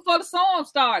bathroom before the storm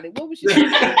started. What was you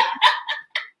doing?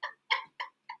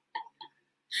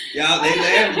 Y'all, they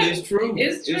laugh. It's true.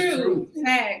 It's true.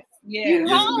 Facts. Yeah. You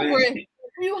hungry?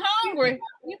 You hungry?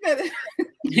 You better.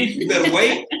 You better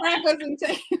wait.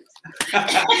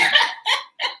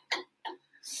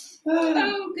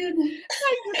 Oh goodness!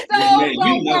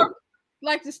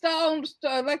 Like the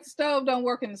stove don't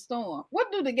work in the storm.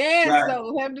 What do the gas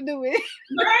stove have to do with it?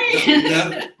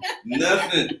 Right.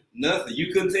 Nothing.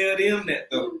 You couldn't tell them that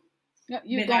though.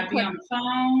 You better not be on the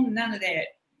phone. None of that.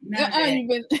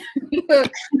 You better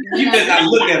not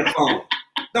look at a phone.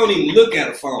 Don't even look at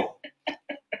a phone.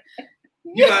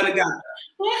 You might have got.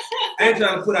 I ain't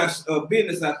trying to put our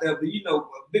business out there, but you know,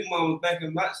 big mamas back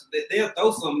in my, they'll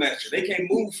throw something at you. They can't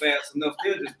move fast enough.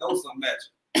 They'll just throw something at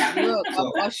you. Look,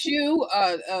 a shoe,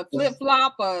 a flip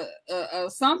flop,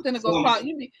 something to go across.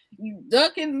 You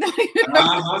ducking.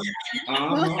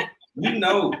 You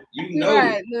know.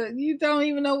 Right. Look, you don't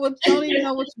even know what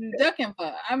you're ducking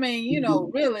for. I mean, you know,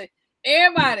 really,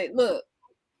 everybody. Look,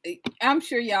 I'm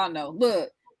sure y'all know. Look,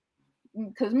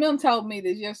 because Milton told me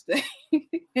this yesterday,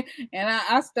 and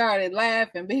I started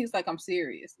laughing, but he's like, "I'm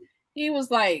serious." He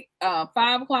was like, 5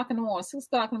 o'clock in the morning, 6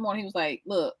 o'clock in the morning. He was like,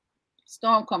 "Look,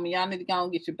 storm coming. Y'all need to go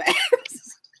and get your bags."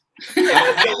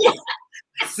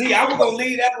 See, I was gonna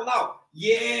leave that one off.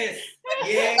 Yes.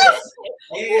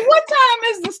 What time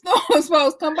is the storm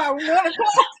supposed to come by? 1 o'clock.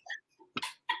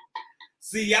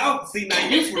 See, y'all. See, now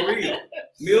you for real.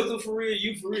 Milton for real.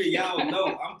 You for real. Y'all know.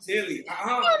 I'm telling you. You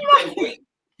better wait.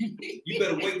 You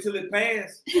better wait till it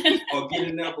passes or get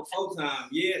in there before time.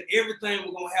 Yeah, everything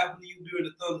was gonna happen to you during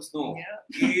the thunderstorm.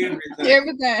 Yep.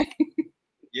 Everything.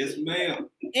 Yes, ma'am.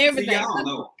 Everything. See, y'all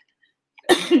know.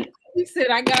 He said,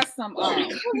 "I got some." What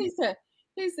he said?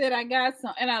 He said, "I got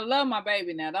some," and I love my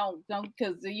baby now. Don't,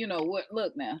 because you know what?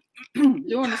 Look now,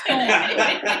 during the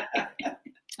storm,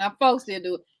 our folks did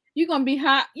do it. You're gonna be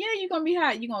hot. Yeah, you're gonna be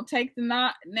hot. You're gonna take the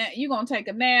nap. You're gonna take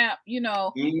a nap. You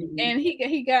know. And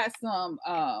he got some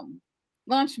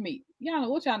lunch meat. Y'all know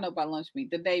what y'all know about lunch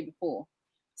meat the day before.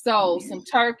 So some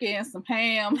turkey and some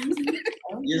ham.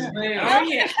 Yes, ma'am. Oh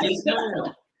yeah. Yes,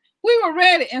 ma'am. We were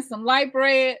ready, and some light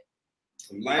bread.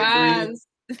 Some light bread.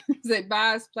 Say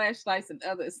buys, flashlights, and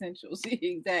other essentials.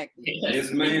 Exactly.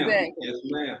 Yes, ma'am. Exactly. Yes,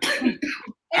 ma'am.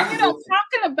 And you know,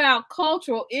 talking about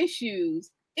cultural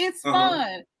issues, it's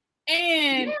fun.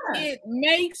 And it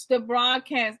makes the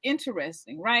broadcast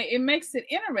interesting, right? It makes it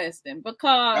interesting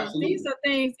because these are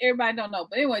things everybody don't know.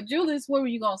 But anyway, Julius, what were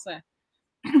you gonna say?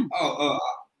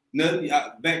 Nothing.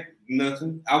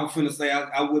 Nothing. I was finna say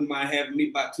I wouldn't mind having me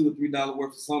about $2 or $3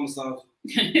 worth of summer sauce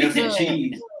and some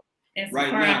cheese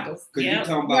right now, because you're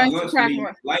talking about lunch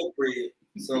meat, light bread.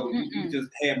 So you just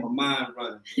had my mind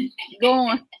running.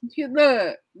 Going,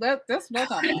 look, that's what I'm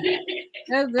talking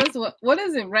about. That's what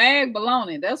is it? Rag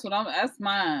bologna. That's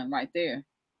mine right there.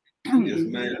 Yes,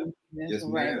 ma'am. Yes,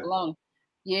 ma'am. Rag bologna.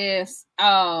 Yes.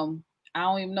 I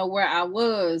don't even know where I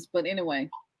was, but anyway.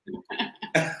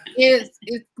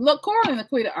 Look, Coral and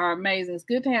Laquita are amazing. It's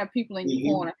good to have people in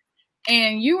your corner.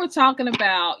 And you were talking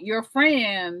about your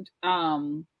friend,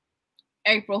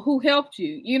 April, who helped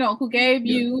you, you know, who gave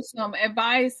you some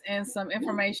advice and some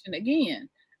information again.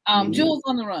 Jules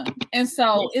on the run. And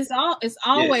so it's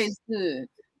always good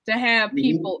to have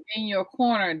people in your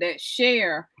corner that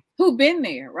share, who've been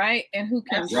there, right? And who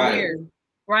can share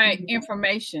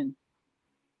information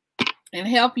and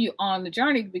help you on the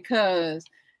journey, because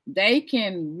they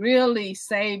can really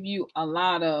save you a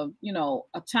lot of, you know,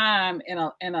 a time and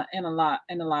a lot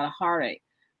of heartache.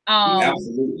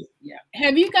 Absolutely. Yeah.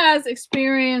 Have you guys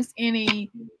experienced any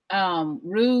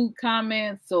rude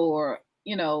comments or,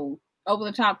 you know, over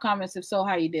the top comments? If so,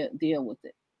 how you deal with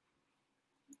it?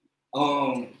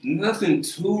 Nothing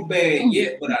too bad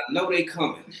yet, but I know they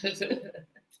coming.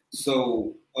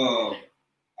 So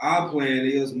my plan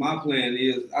is,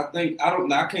 I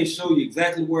can't show you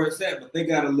exactly where it's at, but they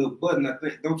got a little button, I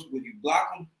think, don't you, when you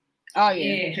block them? Oh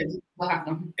yeah. Block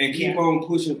them. And keep on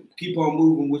pushing, keep on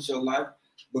moving with your life.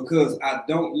 Because I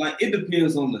don't like, it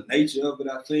depends on the nature of it,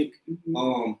 I think.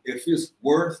 If it's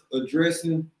worth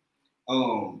addressing,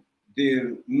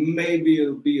 then maybe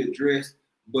it'll be addressed.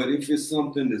 But if it's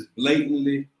something that's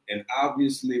blatantly and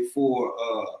obviously for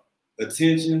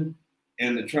attention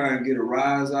and to try and get a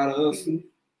rise out of us,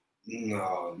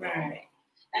 no. Right.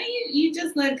 And you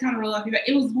just let it kind of roll off your back.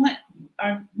 It was one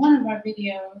of our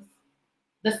videos,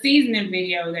 the seasoning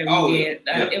video that we did.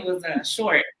 It was a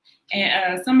short.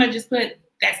 And somebody just put,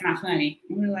 "That's not funny."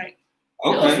 And we were like, it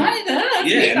was funny to us.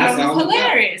 Yeah, it was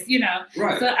hilarious, you know.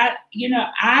 Right. So I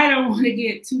don't want to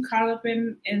get too caught up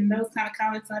in those kind of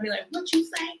comments. I'll be like, "What you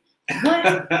say? What?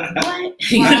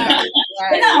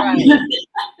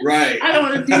 Right. I don't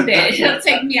want to do that. It'll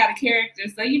take me out of character.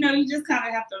 So, you know, you just kind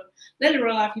of have to let it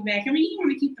roll off your back. I mean, you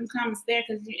want to keep them comments there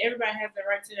because everybody has the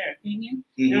right to their opinion,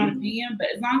 their own opinion. But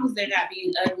as long as they're not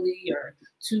being ugly or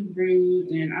too rude,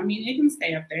 then I mean, it can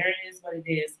stay up there. It is what it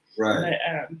is. Right.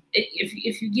 But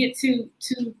if you get too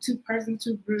personal,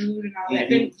 too rude and all that,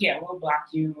 then yeah, we'll block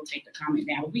you and we'll take the comment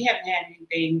down. But we haven't had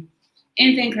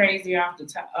anything crazy off the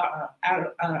top,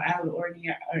 out of the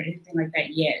ordinary or anything like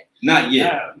that yet. Not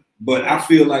yet. But I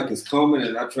feel like it's coming,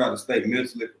 and I try to stay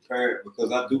mentally prepared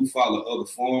because I do follow other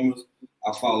farmers.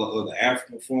 I follow other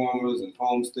African farmers and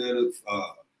homesteaders,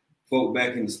 folk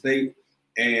back in the state.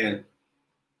 And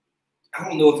I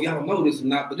don't know if y'all know this or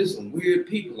not, but there's some weird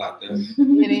people out there.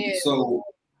 It is. So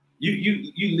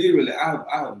you literally,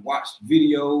 I watched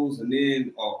videos and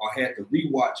then I had to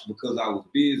rewatch because I was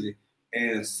busy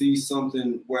and see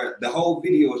something where the whole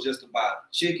video is just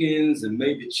about chickens and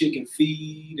maybe chicken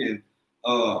feed and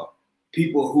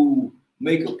people who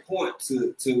make a point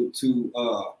to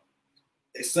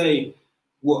say,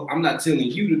 well, I'm not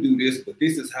telling you to do this, but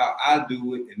this is how I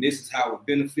do it, and this is how it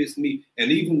benefits me.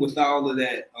 And even with all of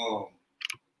that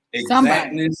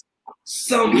exactness,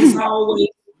 it's always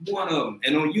one of them.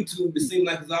 And on YouTube, it seems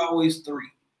like it's always three,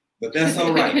 but that's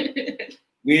all right.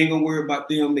 We ain't gonna worry about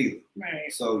them either.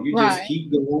 Right. So you just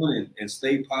keep going and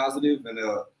stay positive, and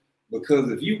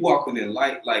because if you walking in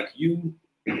light like you,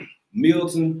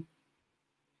 Milton,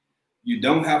 you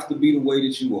don't have to be the way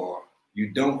that you are. You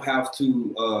don't have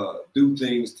to do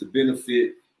things to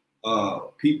benefit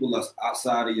people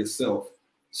outside of yourself.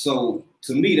 So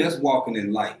to me, that's walking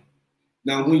in light.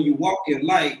 Now, when you walk in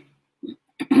light,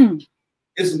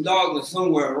 it's some darkness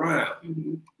somewhere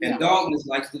around, and darkness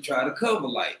likes to try to cover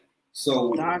light.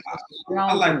 So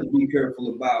I like to be careful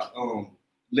about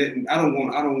letting. I don't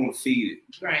want to feed it.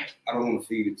 Right. I don't want to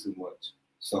feed it too much.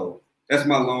 So that's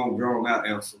my long drawn out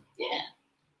answer.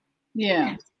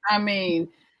 Yeah. I mean,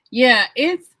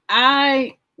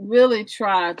 I really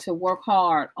try to work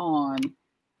hard on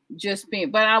just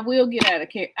being, but I will get out of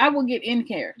character. I will get in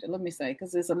character, let me say,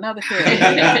 because it's another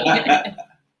character.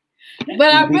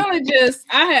 But I really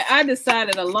I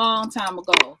decided a long time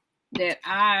ago that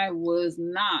I was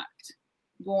not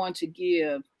going to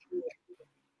give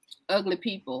ugly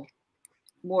people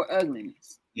more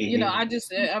ugliness. You know, I'm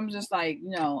just like, you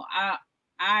know,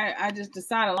 I just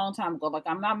decided a long time ago, like,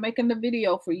 I'm not making the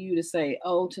video for you to say,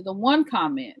 oh, to the one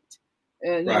comment.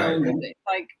 You know,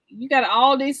 like, you got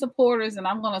all these supporters, and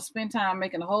I'm gonna spend time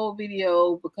making a whole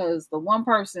video because the one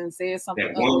person says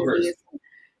something ugly.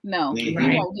 No, you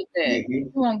won't get that.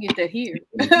 You won't get that here.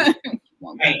 You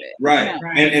won't get that. Right. No.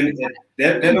 And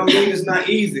that don't mean it's not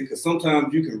easy, because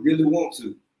sometimes you can really want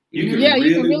to. You can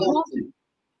really want to.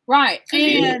 Right.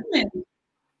 And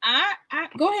I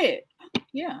go ahead.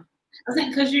 Yeah. I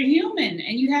think because you're human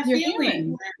and you have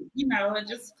feelings. You know,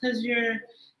 just because you're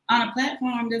on a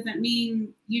platform doesn't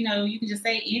mean, you know, you can just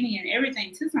say any and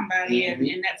everything to somebody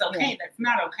and that's okay. That's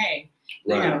not okay.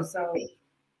 You know, so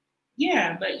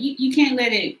yeah, but you can't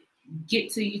let it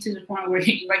get to you to the point where,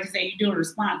 like you say, you do a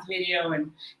response video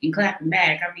and clapping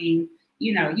back. I mean,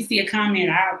 you know, you see a comment,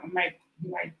 I might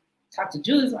like talk to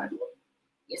Julius, like,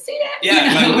 you see that?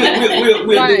 Yeah, you know?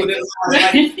 we're doing this.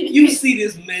 Like, you see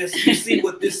this mess, you see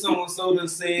what this so and so done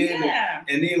said,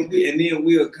 and then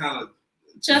we'll kind of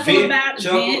chuckle about it,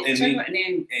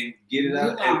 and get it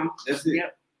out. And that's it.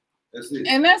 Yep. That's it.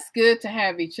 And that's good to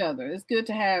have each other. It's good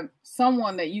to have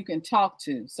someone that you can talk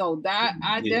to. So that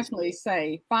I definitely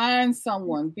say, find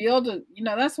someone, build a, you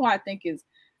know, that's why I think is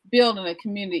building a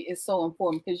community is so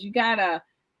important, because you gotta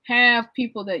have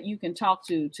people that you can talk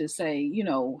to say, you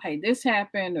know, hey, this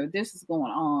happened or this is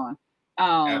going on.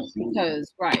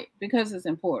 Because it's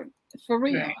important. For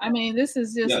real. Right. I mean, this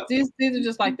is just these are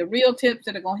just like the real tips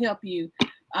that are gonna help you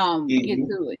get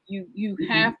through it. You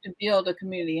have to build a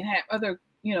community and have other,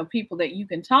 you know, people that you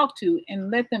can talk to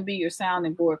and let them be your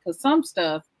sounding board, because some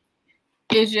stuff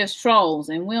is just trolls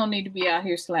and we don't need to be out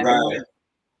here slapping.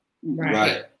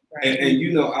 Right. And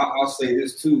you know, I'll say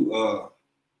this too.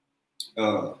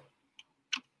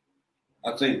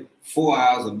 I think 4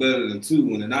 hours are better than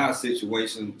 2, and in our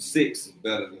situation, 6 is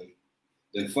better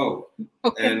than 4.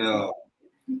 Okay. And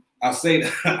I say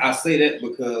that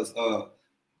because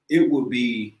it would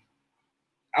be,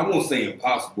 I won't say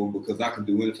impossible, because I can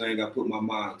do anything I put my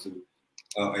mind to,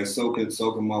 and so can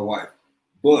my wife.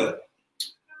 But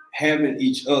having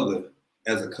each other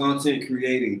as a content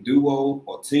creating duo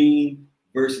or team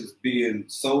versus being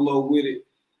solo with it,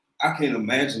 I can't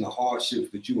imagine the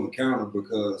hardships that you encounter,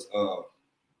 because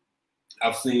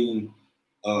I've seen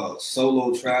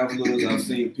solo travelers. I've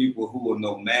seen people who are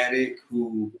nomadic,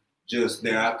 who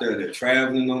they're out there, they're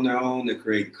traveling on their own, they're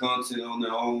creating content on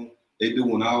their own, they're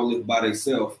doing all this by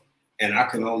themselves. And I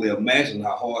can only imagine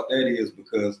how hard that is,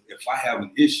 because if I have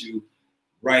an issue,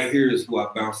 right here is who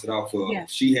I bounce it off of. Yeah.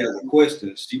 She has a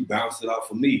question, she bounces it off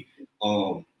of me.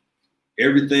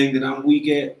 Everything that I'm weak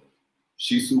at,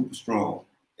 she's super strong.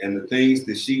 And the things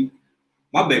that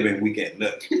my baby ain't weak at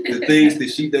nothing. The things that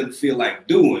she doesn't feel like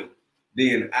doing,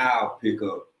 then I'll pick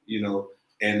up, you know.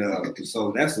 And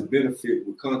so that's a benefit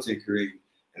with content creating.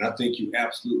 And I think you're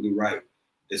absolutely right,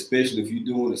 especially if you're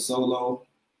doing it solo.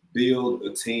 Build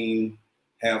a team,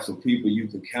 have some people you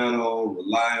can count on,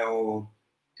 rely on,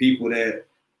 people that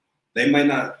they may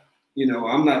not, you know,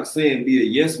 I'm not saying be a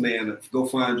yes man, go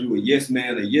find you a yes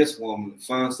man, a yes woman,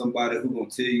 find somebody who's going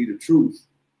to tell you the truth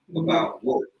about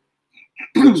what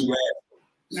you have.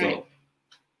 So.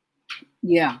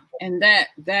 Yeah, and that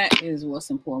is what's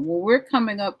important. Well, we're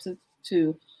coming up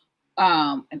to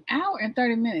an hour and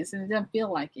 30 minutes, and it doesn't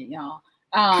feel like it, y'all.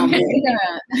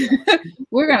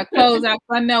 We're gonna close out.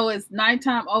 I know it's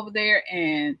nighttime over there,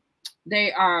 and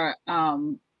they are.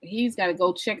 He's got to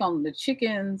go check on the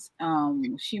chickens.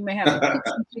 She may have to cook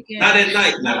some chicken. Not at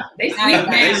night now. They sleep now.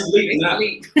 They sleep now.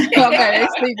 Okay, they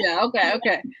sleep now.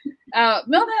 Okay.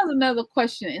 Milton has another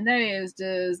question, and that is: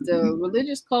 does the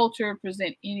religious culture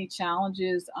present any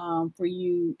challenges for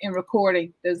you in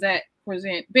recording? Does that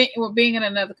present being in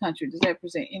another country? Does that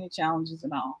present any challenges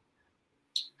at all?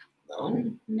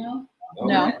 No.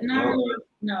 Not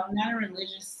a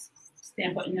religious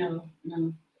standpoint. No.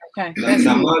 Now,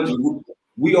 mind you,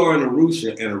 we are in Arusha,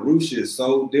 and Arusha is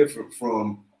so different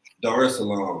from Dar es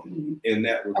Salaam in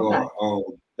that regard.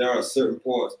 Okay. There are certain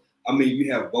parts. I mean,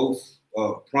 you have both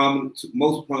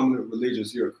most prominent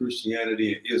religions here are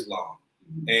Christianity and Islam.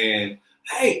 And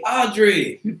hey,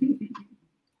 Audrey.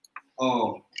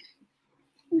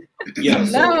 Yeah.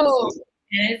 So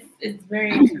it's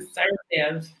very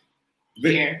conservative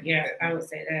here. Yeah, I would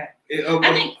say that.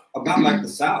 I think about like the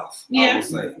South. Yeah. I would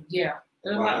say. Yeah.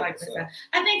 A lot like the South.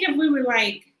 I think if we were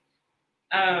like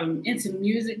into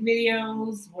music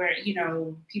videos where, you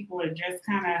know, people are just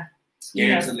kind of, you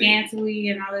know, scantily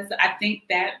and all this, I think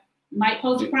that might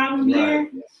pose a problem here.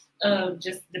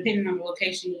 Just depending on the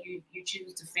location you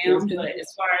choose to film. But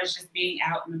as far as just being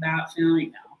out and about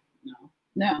filming,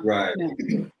 no. Right.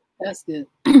 No. That's good.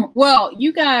 Well,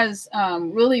 you guys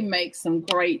really make some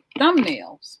great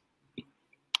thumbnails.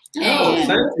 Oh,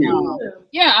 thank you.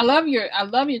 Yeah, I love your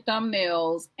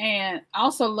thumbnails, and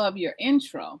also love your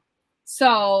intro.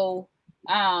 So,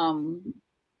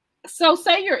 so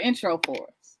say your intro for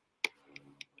us.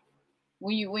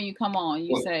 When you come on,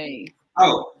 you say.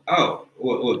 What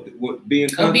being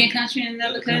country? Oh, being country in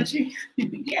another country.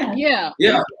 Yeah.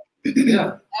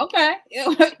 Okay.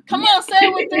 Come on, say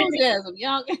it with enthusiasm,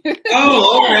 y'all.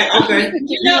 Okay.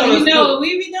 You know what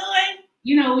we be doing?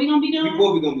 You know what we gonna be doing?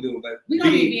 What we gonna be doing, baby? We gonna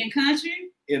be being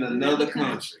country in another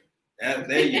country.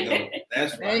 There you go.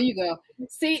 That's right. There you go.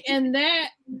 See, and that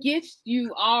gets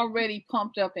you already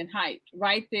pumped up and hyped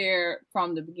right there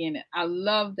from the beginning. I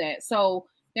love that. So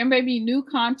there may be new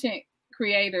content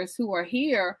creators who are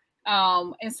here,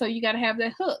 and so you got to have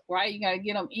that hook, right? You got to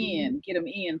get them in,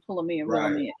 pull them in, roll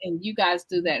them in, and you guys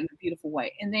do that in a beautiful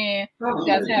way. And then you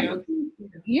guys have.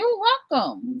 You're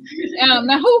welcome.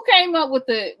 Now, who came up with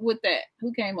that?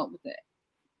 Who came up with that?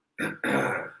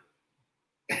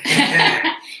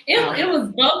 It was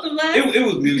both of us. It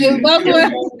was music.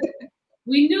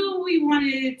 We knew we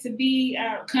wanted it to be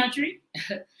country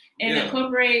and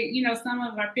incorporate, you know, some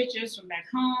of our pictures from back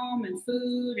home and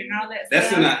food and all that That's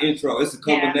stuff. in our intro. It's a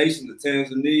combination of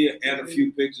Tanzania and a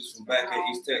few pictures from back in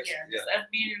East Texas. Yeah, just us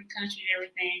being in the country and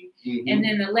everything. And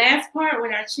then the last part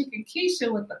with our chicken quiche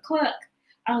with the cluck,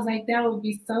 I was like, that would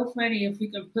be so funny if we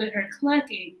could put her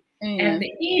clucking at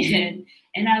the end.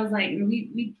 And I was like,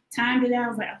 we timed it out. I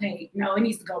was like, okay, no, it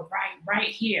needs to go right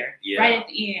here, right at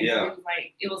the end. Yeah.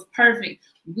 It was perfect.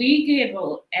 We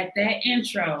giggled at that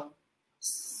intro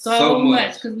so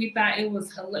much because we thought it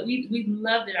was hilarious. We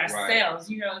loved it ourselves. Right.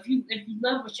 You know, if you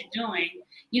love what you're doing,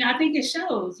 you know, I think it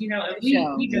shows. You know,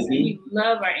 we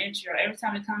love our intro. Every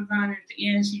time it comes on at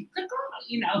the end, she click on,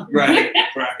 you know. Right.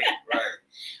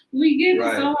 We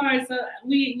giggled so hard, so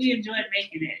we enjoyed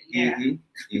making it. Yeah.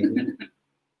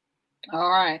 All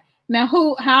right.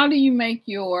 Now, how do you make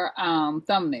your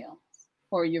thumbnails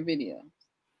for your videos?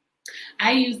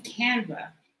 I use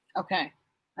Canva. Okay.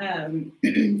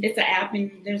 It's an app,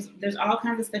 and there's all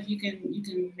kinds of stuff you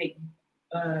can make.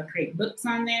 Create books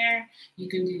on there. You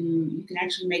can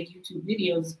actually make YouTube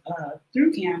videos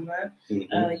through Canva.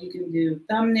 You can do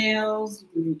thumbnails, you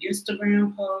can do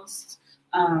Instagram posts,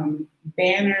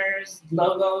 banners,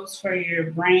 logos for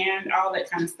your brand, all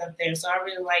that kind of stuff there. So I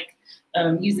really like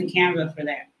using Canva for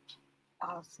that.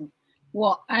 Awesome.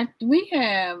 Well, we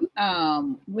have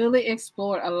really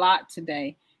explored a lot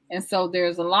today. And so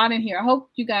there's a lot in here. I hope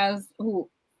you guys who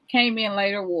came in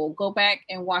later will go back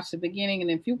and watch the beginning.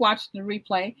 And if you watched the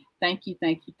replay, thank you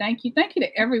to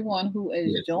everyone who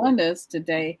has joined us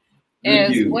today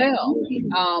as well.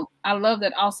 I love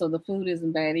that also the food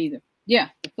isn't bad either. Yeah,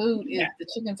 the food is, the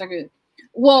chickens are good.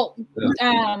 Well,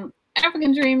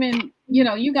 Afrikan Dreamin, you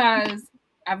know, you guys,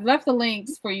 I've left the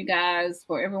links for you guys,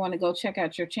 for everyone to go check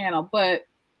out your channel, but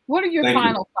what are your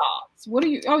final thoughts?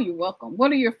 You're welcome.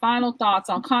 What are your final thoughts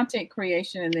on content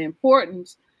creation and the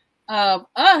importance of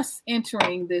us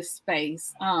entering this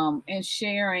space and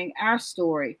sharing our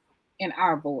story in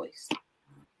our voice?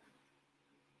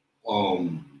 You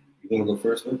want to go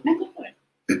first, man?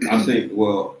 I think,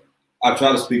 well, I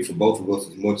try to speak for both of us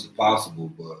as much as possible,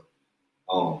 but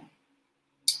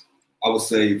I would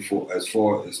say as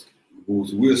far as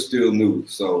we're still new,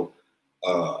 so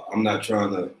I'm not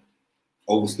trying to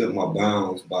overstep my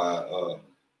bounds by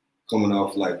coming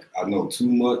off like I know too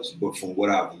much, but from what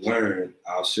I've learned,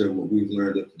 I'll share what we've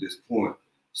learned up to this point.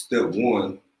 Step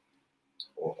one,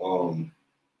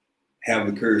 have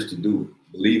the courage to do it.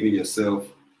 Believe in yourself,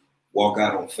 walk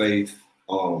out on faith,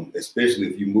 especially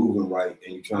if you're moving right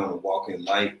and you're trying to walk in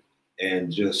light,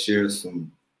 and just share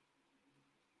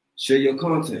your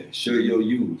content, share your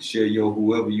you, share your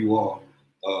whoever you are.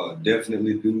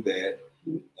 Definitely do that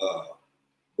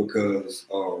because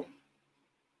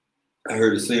I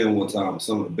heard it saying one time,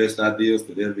 some of the best ideas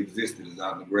that ever existed is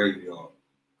out in the graveyard,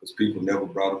 because people never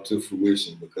brought them to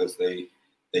fruition because they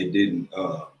didn't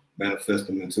manifest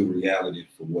them into reality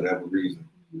for whatever reason.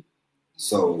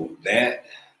 So that,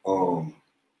 don't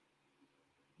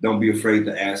be afraid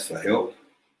to ask for help.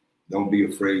 Don't be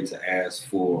afraid to ask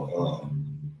for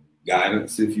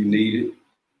guidance if you need it.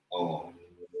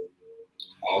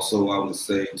 Also, I would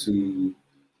say to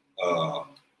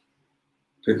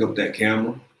pick up that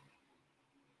camera,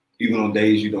 even on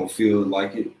days you don't feel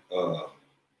like it.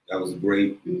 That was a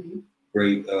great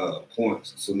point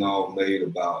Synolve made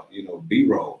about, you know,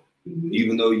 B-roll.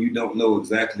 Even though you don't know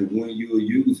exactly when you'll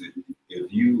use it,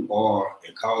 if you are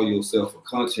and call yourself a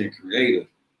content creator,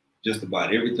 just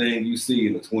about everything you see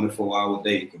in a 24-hour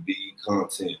day could be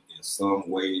content in some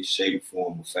way, shape,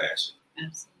 form, or fashion.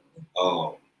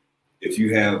 Absolutely. If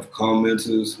you have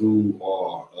commenters who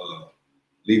are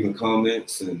leaving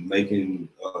comments and making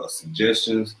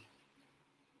suggestions,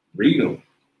 read them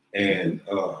and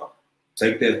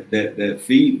take that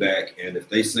feedback. And if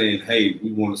they saying, hey,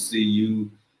 we want to see you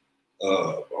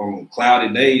on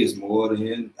cloudy days more,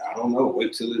 then I don't know,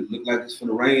 wait till it look like it's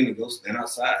gonna rain and go stand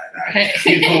outside.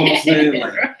 You know what I'm saying?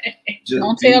 Like, just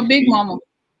don't tell Big Mama.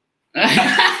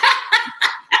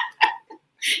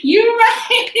 You're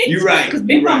right. You're right. Because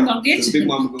Big Mama gonna get you. Big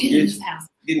Mama gonna get you. House.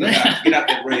 Get in the house. Get out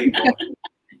that rain, boy.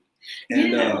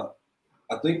 And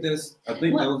I think those are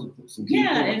some key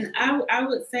points. And I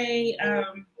would say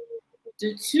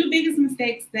the two biggest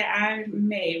mistakes that I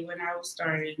made when I was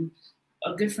starting,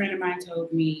 a good friend of mine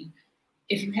told me,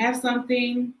 if you have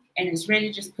something and it's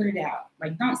ready, just put it out.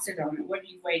 Like, don't sit on it. What are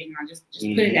you waiting on? Just put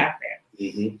it out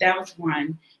there. That was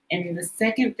one. And the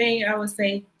second thing I would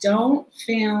say, don't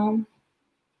film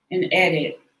and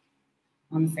edit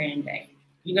on the same day.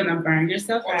 You're gonna burn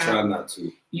yourself out. Try not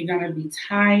to. You're gonna be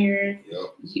tired.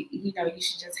 Yep. You know, you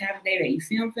should just have a day that you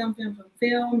film,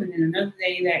 and then another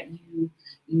day that you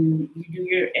do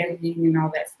your editing and all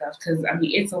that stuff. Because I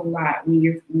mean, it's a lot when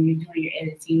you're doing your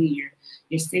editing. And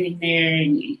you're sitting there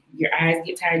and your eyes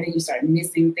get tired. Then you start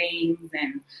missing things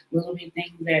and little bit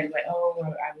things that like, oh,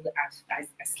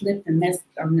 I slipped and missed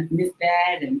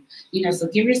that, and you know. So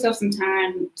give yourself some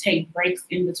time. Take breaks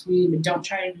in between, but don't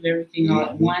try to do everything all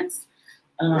at once.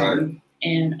 And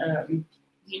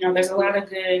you know, there's a lot of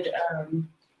good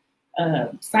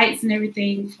sites and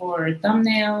everything for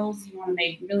thumbnails. You want to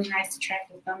make really nice,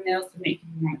 attractive thumbnails to make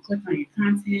people want to click on your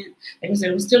content. Like I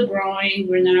said, we're still growing.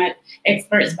 We're not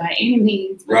experts by any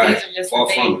means, but these are just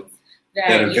the things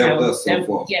that have helped us so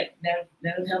far. Yeah, that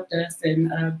have helped us,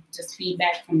 and just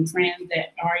feedback from friends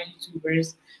that are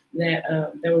YouTubers that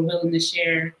were willing to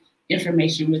share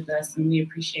information with us, and we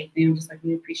appreciate them just like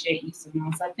we appreciate you,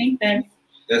 Synolve. So I think that's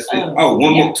it.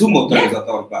 Oh, two more things I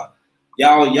thought about.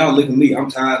 Y'all look at me. I'm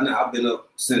tired now. I've been up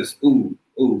since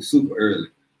super early.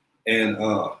 And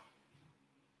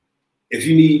if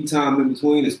you need time in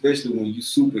between, especially when you're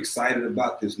super excited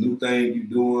about this new thing you're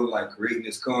doing, like creating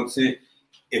this content,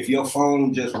 if your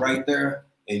phone just right there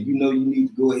and you know you need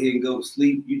to go ahead and go to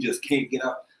sleep, you just can't get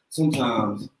up.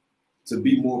 Sometimes to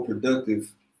be more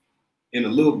productive in a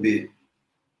little bit,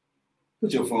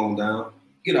 put your phone down,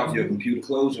 get off your computer,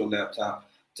 close your laptop,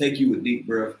 take you a deep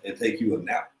breath, and take you a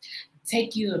nap.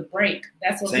 Take you a break.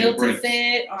 That's what Milton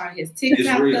said on his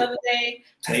TikTok the other day.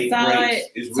 Take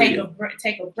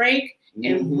a break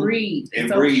and breathe.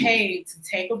 It's okay to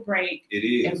take a break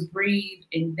and breathe,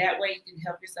 and that way you can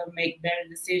help yourself make better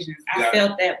decisions. I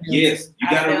felt that. Yes, you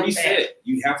got to reset.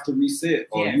 You have to reset,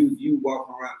 or you walk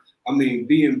around. I mean,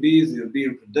 being busy and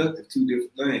being productive, two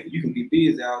different things. You can be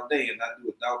busy all day and not do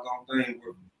a doggone thing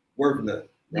worth nothing,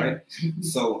 right?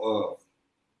 So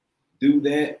do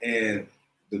that, and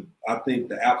I think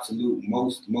the absolute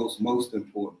most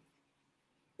important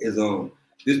is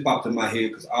this popped in my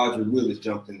head because Audrey Willis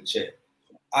jumped in the chat.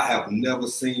 I have never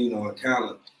seen or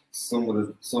encountered some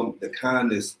of the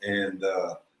kindness and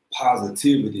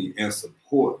positivity and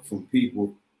support from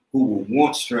people who were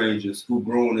once strangers who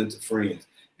grown into friends.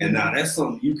 And now that's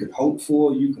something you can hope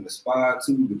for, you can aspire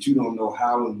to, but you don't know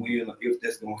how and when or if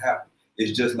that's gonna happen.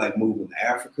 It's just like moving to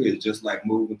Africa. It's just like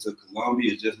moving to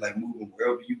Colombia. It's just like moving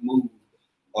wherever you move.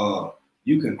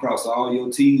 You can cross all your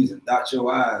T's and dot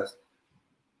your I's,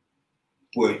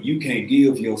 but you can't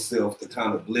give yourself the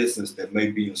kind of blessings that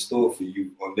may be in store for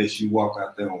you unless you walk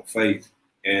out there on faith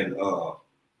and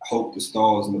hope the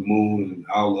stars and the moon and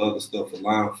all the other stuff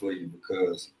align for you,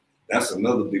 because that's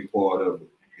another big part of it.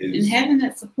 And having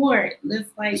that support,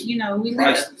 it's like, you know, we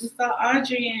saw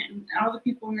Audrey and all the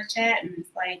people in the chat, and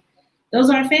it's like, those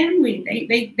are our family.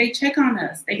 They check on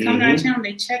us. They come to our channel,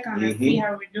 they check on us, see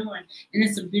how we're doing. And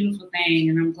it's a beautiful thing.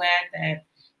 And I'm glad that,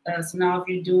 Synolve,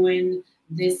 you're doing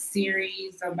this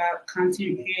series about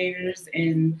content creators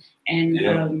and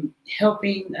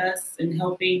helping us and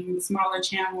helping smaller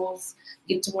channels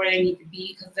get to where they need to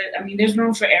be, because I mean, there's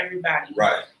room for everybody,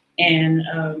 right?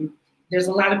 And there's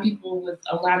a lot of people with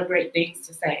a lot of great things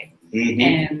to say,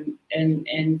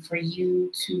 and for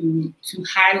you to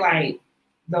highlight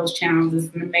those channels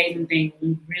is an amazing thing.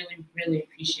 We really, really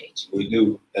appreciate you. We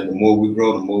do, and the more we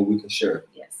grow, the more we can share.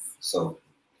 Yes. So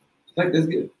I think that's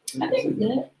good. I think it's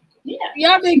good. Yeah.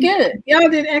 Y'all did good. Y'all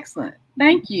did excellent.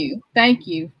 Thank you. Thank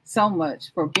you so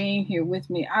much for being here with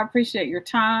me. I appreciate your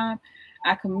time.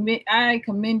 I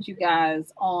commend you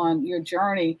guys on your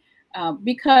journey,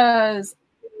 because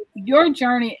your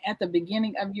journey at the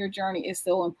beginning of your journey is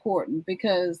so important,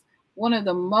 because one of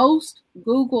the most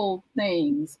Googled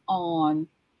things on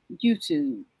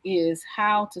YouTube is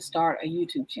how to start a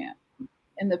YouTube channel.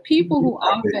 And the people who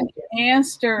often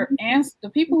answer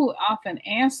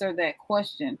that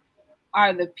question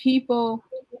are the people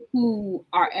who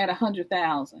are at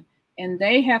 100,000, and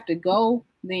they have to go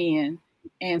then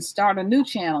and start a new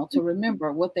channel to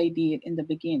remember what they did in the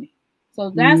beginning. So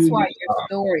that's why your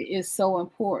story is so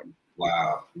important.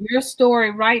 Wow. Your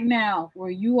story right now,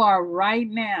 where you are right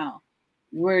now,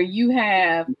 where you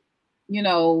have, you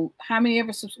know, how many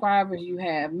ever subscribers you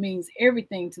have, means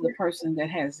everything to the person that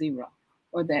has 0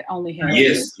 or that only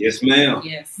has. Yes, ma'am.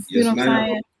 Yes. You know what I'm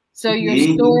saying? So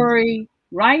your story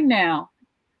right now,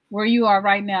 where you are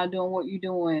right now doing what you're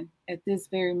doing at this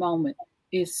very moment,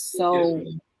 is so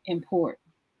important.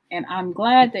 And I'm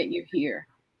glad that you're here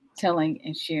telling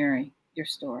and sharing your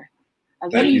story. I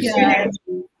love you guys.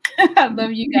 I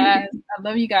love you guys. I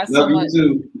love you guys so much. Love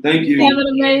you too. Thank you. Have an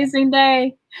amazing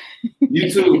day.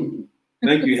 You too.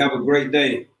 Thank you. Have a great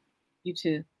day. You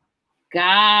too.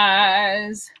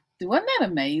 Guys, wasn't that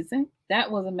amazing? That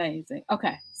was amazing.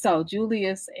 Okay, so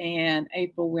Julius and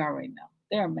April, we already know.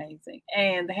 They're amazing.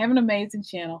 And they have an amazing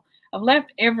channel. I've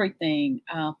left everything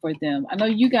for them. I know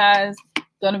you guys are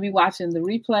going to be watching the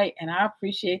replay, and I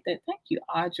appreciate that. Thank you,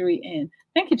 Audrey, and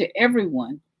thank you to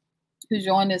everyone who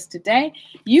joined us today.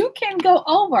 You can go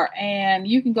over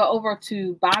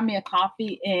to Buy Me a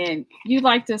Coffee, and you'd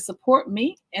like to support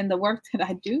me and the work that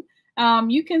I do.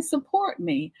 You can support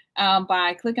me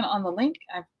by clicking on the link.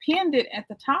 I've pinned it at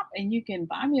the top, and you can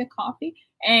buy me a coffee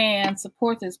and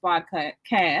support this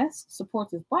broadcast.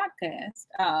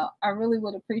 I really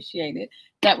would appreciate it.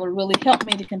 That would really help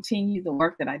me to continue the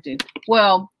work that I do.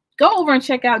 Well, go over and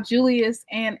check out Julius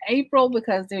and April,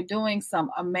 because they're doing some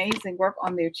amazing work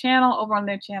on their channel,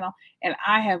 and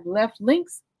I have left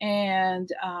links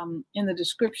and in the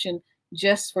description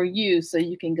just for you, so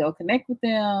you can go connect with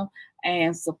them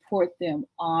and support them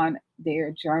on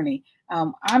their journey.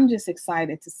 I'm just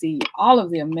excited to see all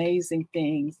of the amazing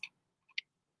things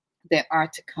that are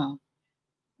to come,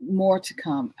 more to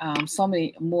come, so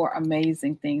many more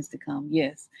amazing things to come.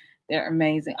 Yes, they're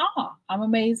amazing. Oh, I'm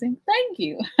amazing. Thank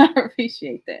you. I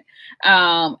appreciate that.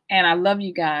 And I love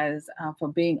you guys for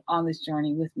being on this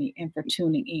journey with me and for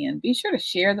tuning in. Be sure to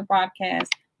share the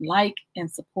broadcast, like, and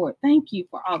support. Thank you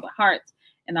for all the hearts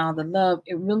and all the love.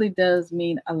 It really does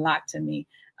mean a lot to me,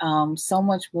 so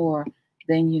much more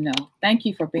than you know. Thank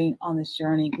you for being on this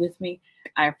journey with me.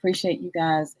 I appreciate you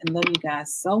guys and love you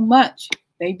guys so much.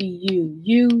 Baby,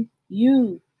 you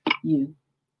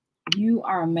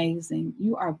are amazing.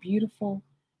 You are beautiful.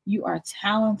 You are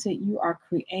talented. You are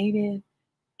creative,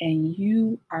 and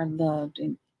you are loved,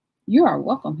 and you are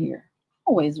welcome here.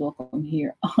 Always welcome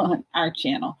here on our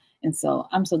channel. And so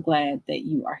I'm so glad that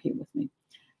you are here with me.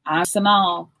 I'm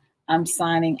Synolve. I'm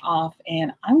signing off,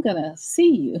 and I'm going to see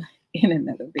you in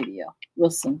another video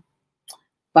real soon.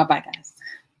 Bye-bye, guys.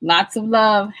 Lots of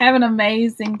love. Have an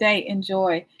amazing day.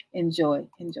 Enjoy, enjoy,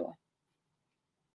 enjoy.